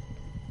war. It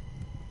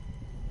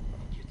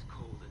gets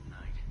cold at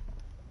night.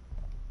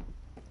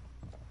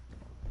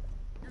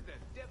 You're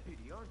that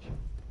deputy, aren't you?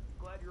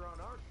 Glad you're on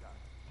our side.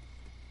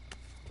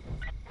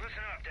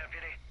 Listen up,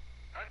 Deputy.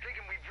 I'm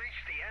thinking we've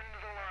reached the end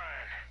of the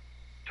line.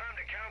 Time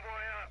to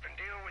cowboy up and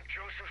deal with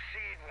Joseph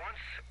Seed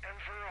once and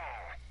for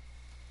all.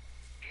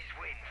 He's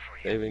waiting for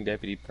you. Saving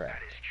Deputy Pratt.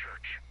 At his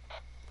church.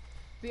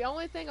 The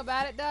only thing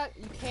about it, Duck,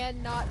 you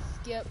cannot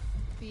skip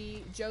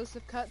the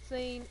Joseph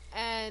cutscene,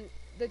 and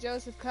the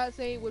Joseph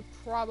cutscene would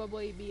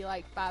probably be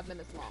like 5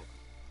 minutes long.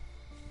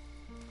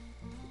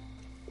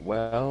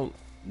 Well,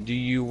 do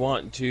you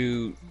want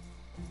to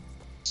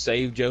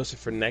save Joseph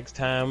for next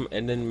time,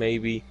 and then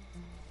maybe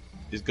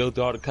just go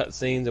through all the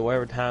cutscenes, and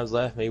whatever time's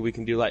left, maybe we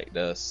can do like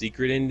the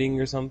secret ending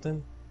or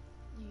something?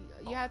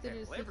 You have to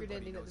do the Well, secret everybody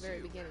ending at the knows very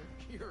you. beginning.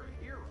 You're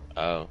a hero.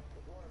 Oh.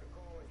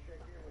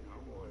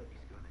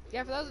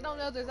 Yeah, for those who don't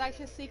know, there's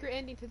actually a secret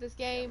ending to this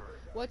game.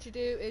 What you do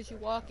is you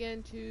walk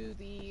into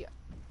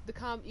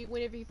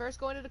whenever you first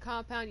go into the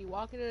compound, you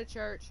walk into the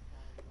church.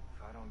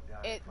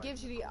 It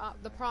gives you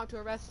the prompt to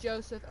arrest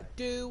Joseph.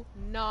 Do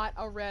not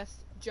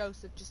arrest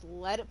Joseph. Just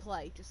let it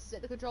play. Just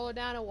sit the controller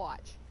down and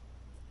watch.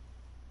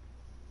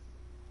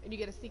 And you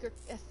get a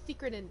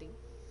secret ending.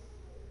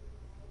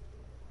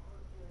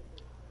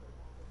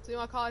 So you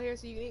want to call it here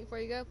so you can eat before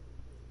you go?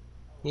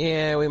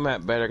 Yeah, we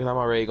might better, because I'm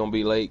already going to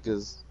be late,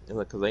 because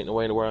ain't no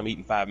way in the world I'm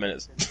eating 5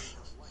 minutes.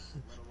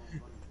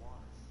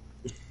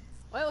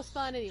 Well, it was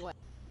fun anyway,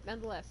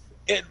 nonetheless.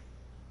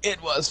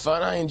 It was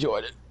fun. I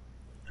enjoyed it.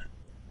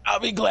 I'll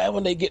be glad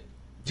when they get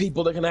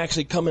people that can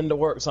actually come into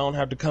work, so I don't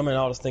have to come in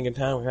all this thinking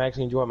time. I can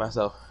actually enjoy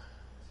myself.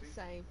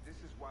 Same.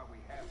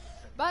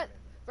 But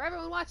for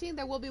everyone watching,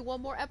 there will be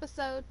one more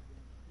episode.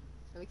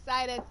 I'm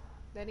excited.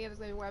 Then there's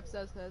going to be more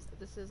episodes because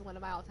this is one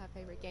of my all-time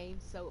favorite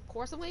games. So of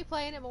course I'm going to be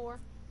playing it more.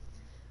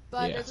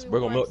 But there's Yes, going to be we're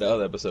one going more to milk the episode.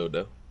 other episode,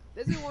 though.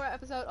 There's going to be one more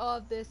episode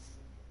of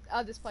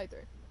this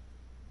playthrough.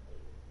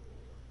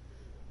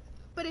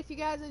 But if you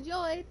guys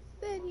enjoyed,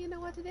 then you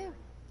know what to do.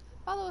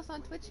 Follow us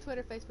on Twitch,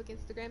 Twitter, Facebook,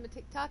 Instagram, and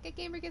TikTok at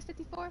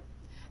GamerGives54.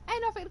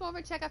 And don't forget to go over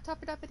and check out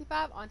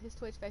TougherDuck55 on his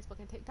Twitch, Facebook,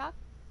 and TikTok.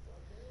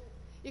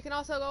 You can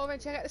also go over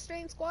and check out the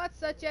stream squads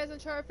such as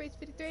Uncharted Freaks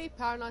 53,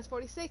 Power Knowledge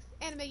 46,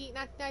 Anime Geek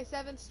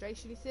 1997, Stray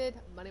Shooty Sid,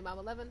 Money Mom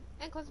 11,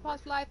 and Close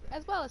Pause for Life,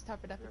 as well as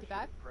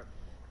TougherDuck55.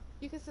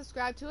 You can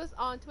subscribe to us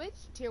on Twitch.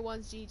 Tier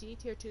 1's GG,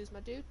 Tier 2 is my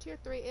dude, Tier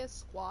 3 is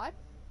Squad.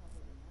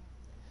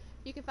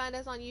 You can find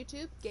us on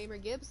YouTube, Gamer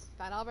Gibbs.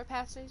 Find all of our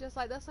past streams just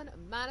like this one,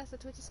 minus the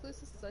Twitch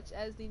exclusives such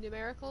as the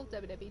numerical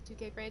WWE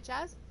 2K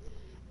franchise,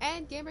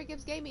 and Gamer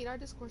Gibbs Gaming, our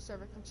Discord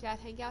server. Come chat,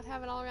 hang out,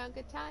 have an all-around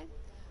good time.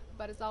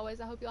 But as always,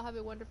 I hope you all have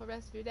a wonderful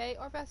rest of your day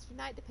or rest of your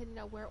night, depending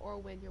on where or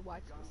when you're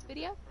watching this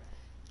video.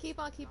 Keep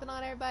on keeping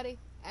on, everybody,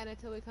 and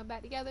until we come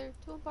back together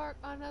to embark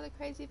on another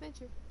crazy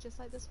adventure just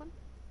like this one.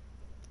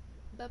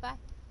 Bye-bye.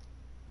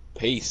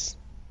 Peace.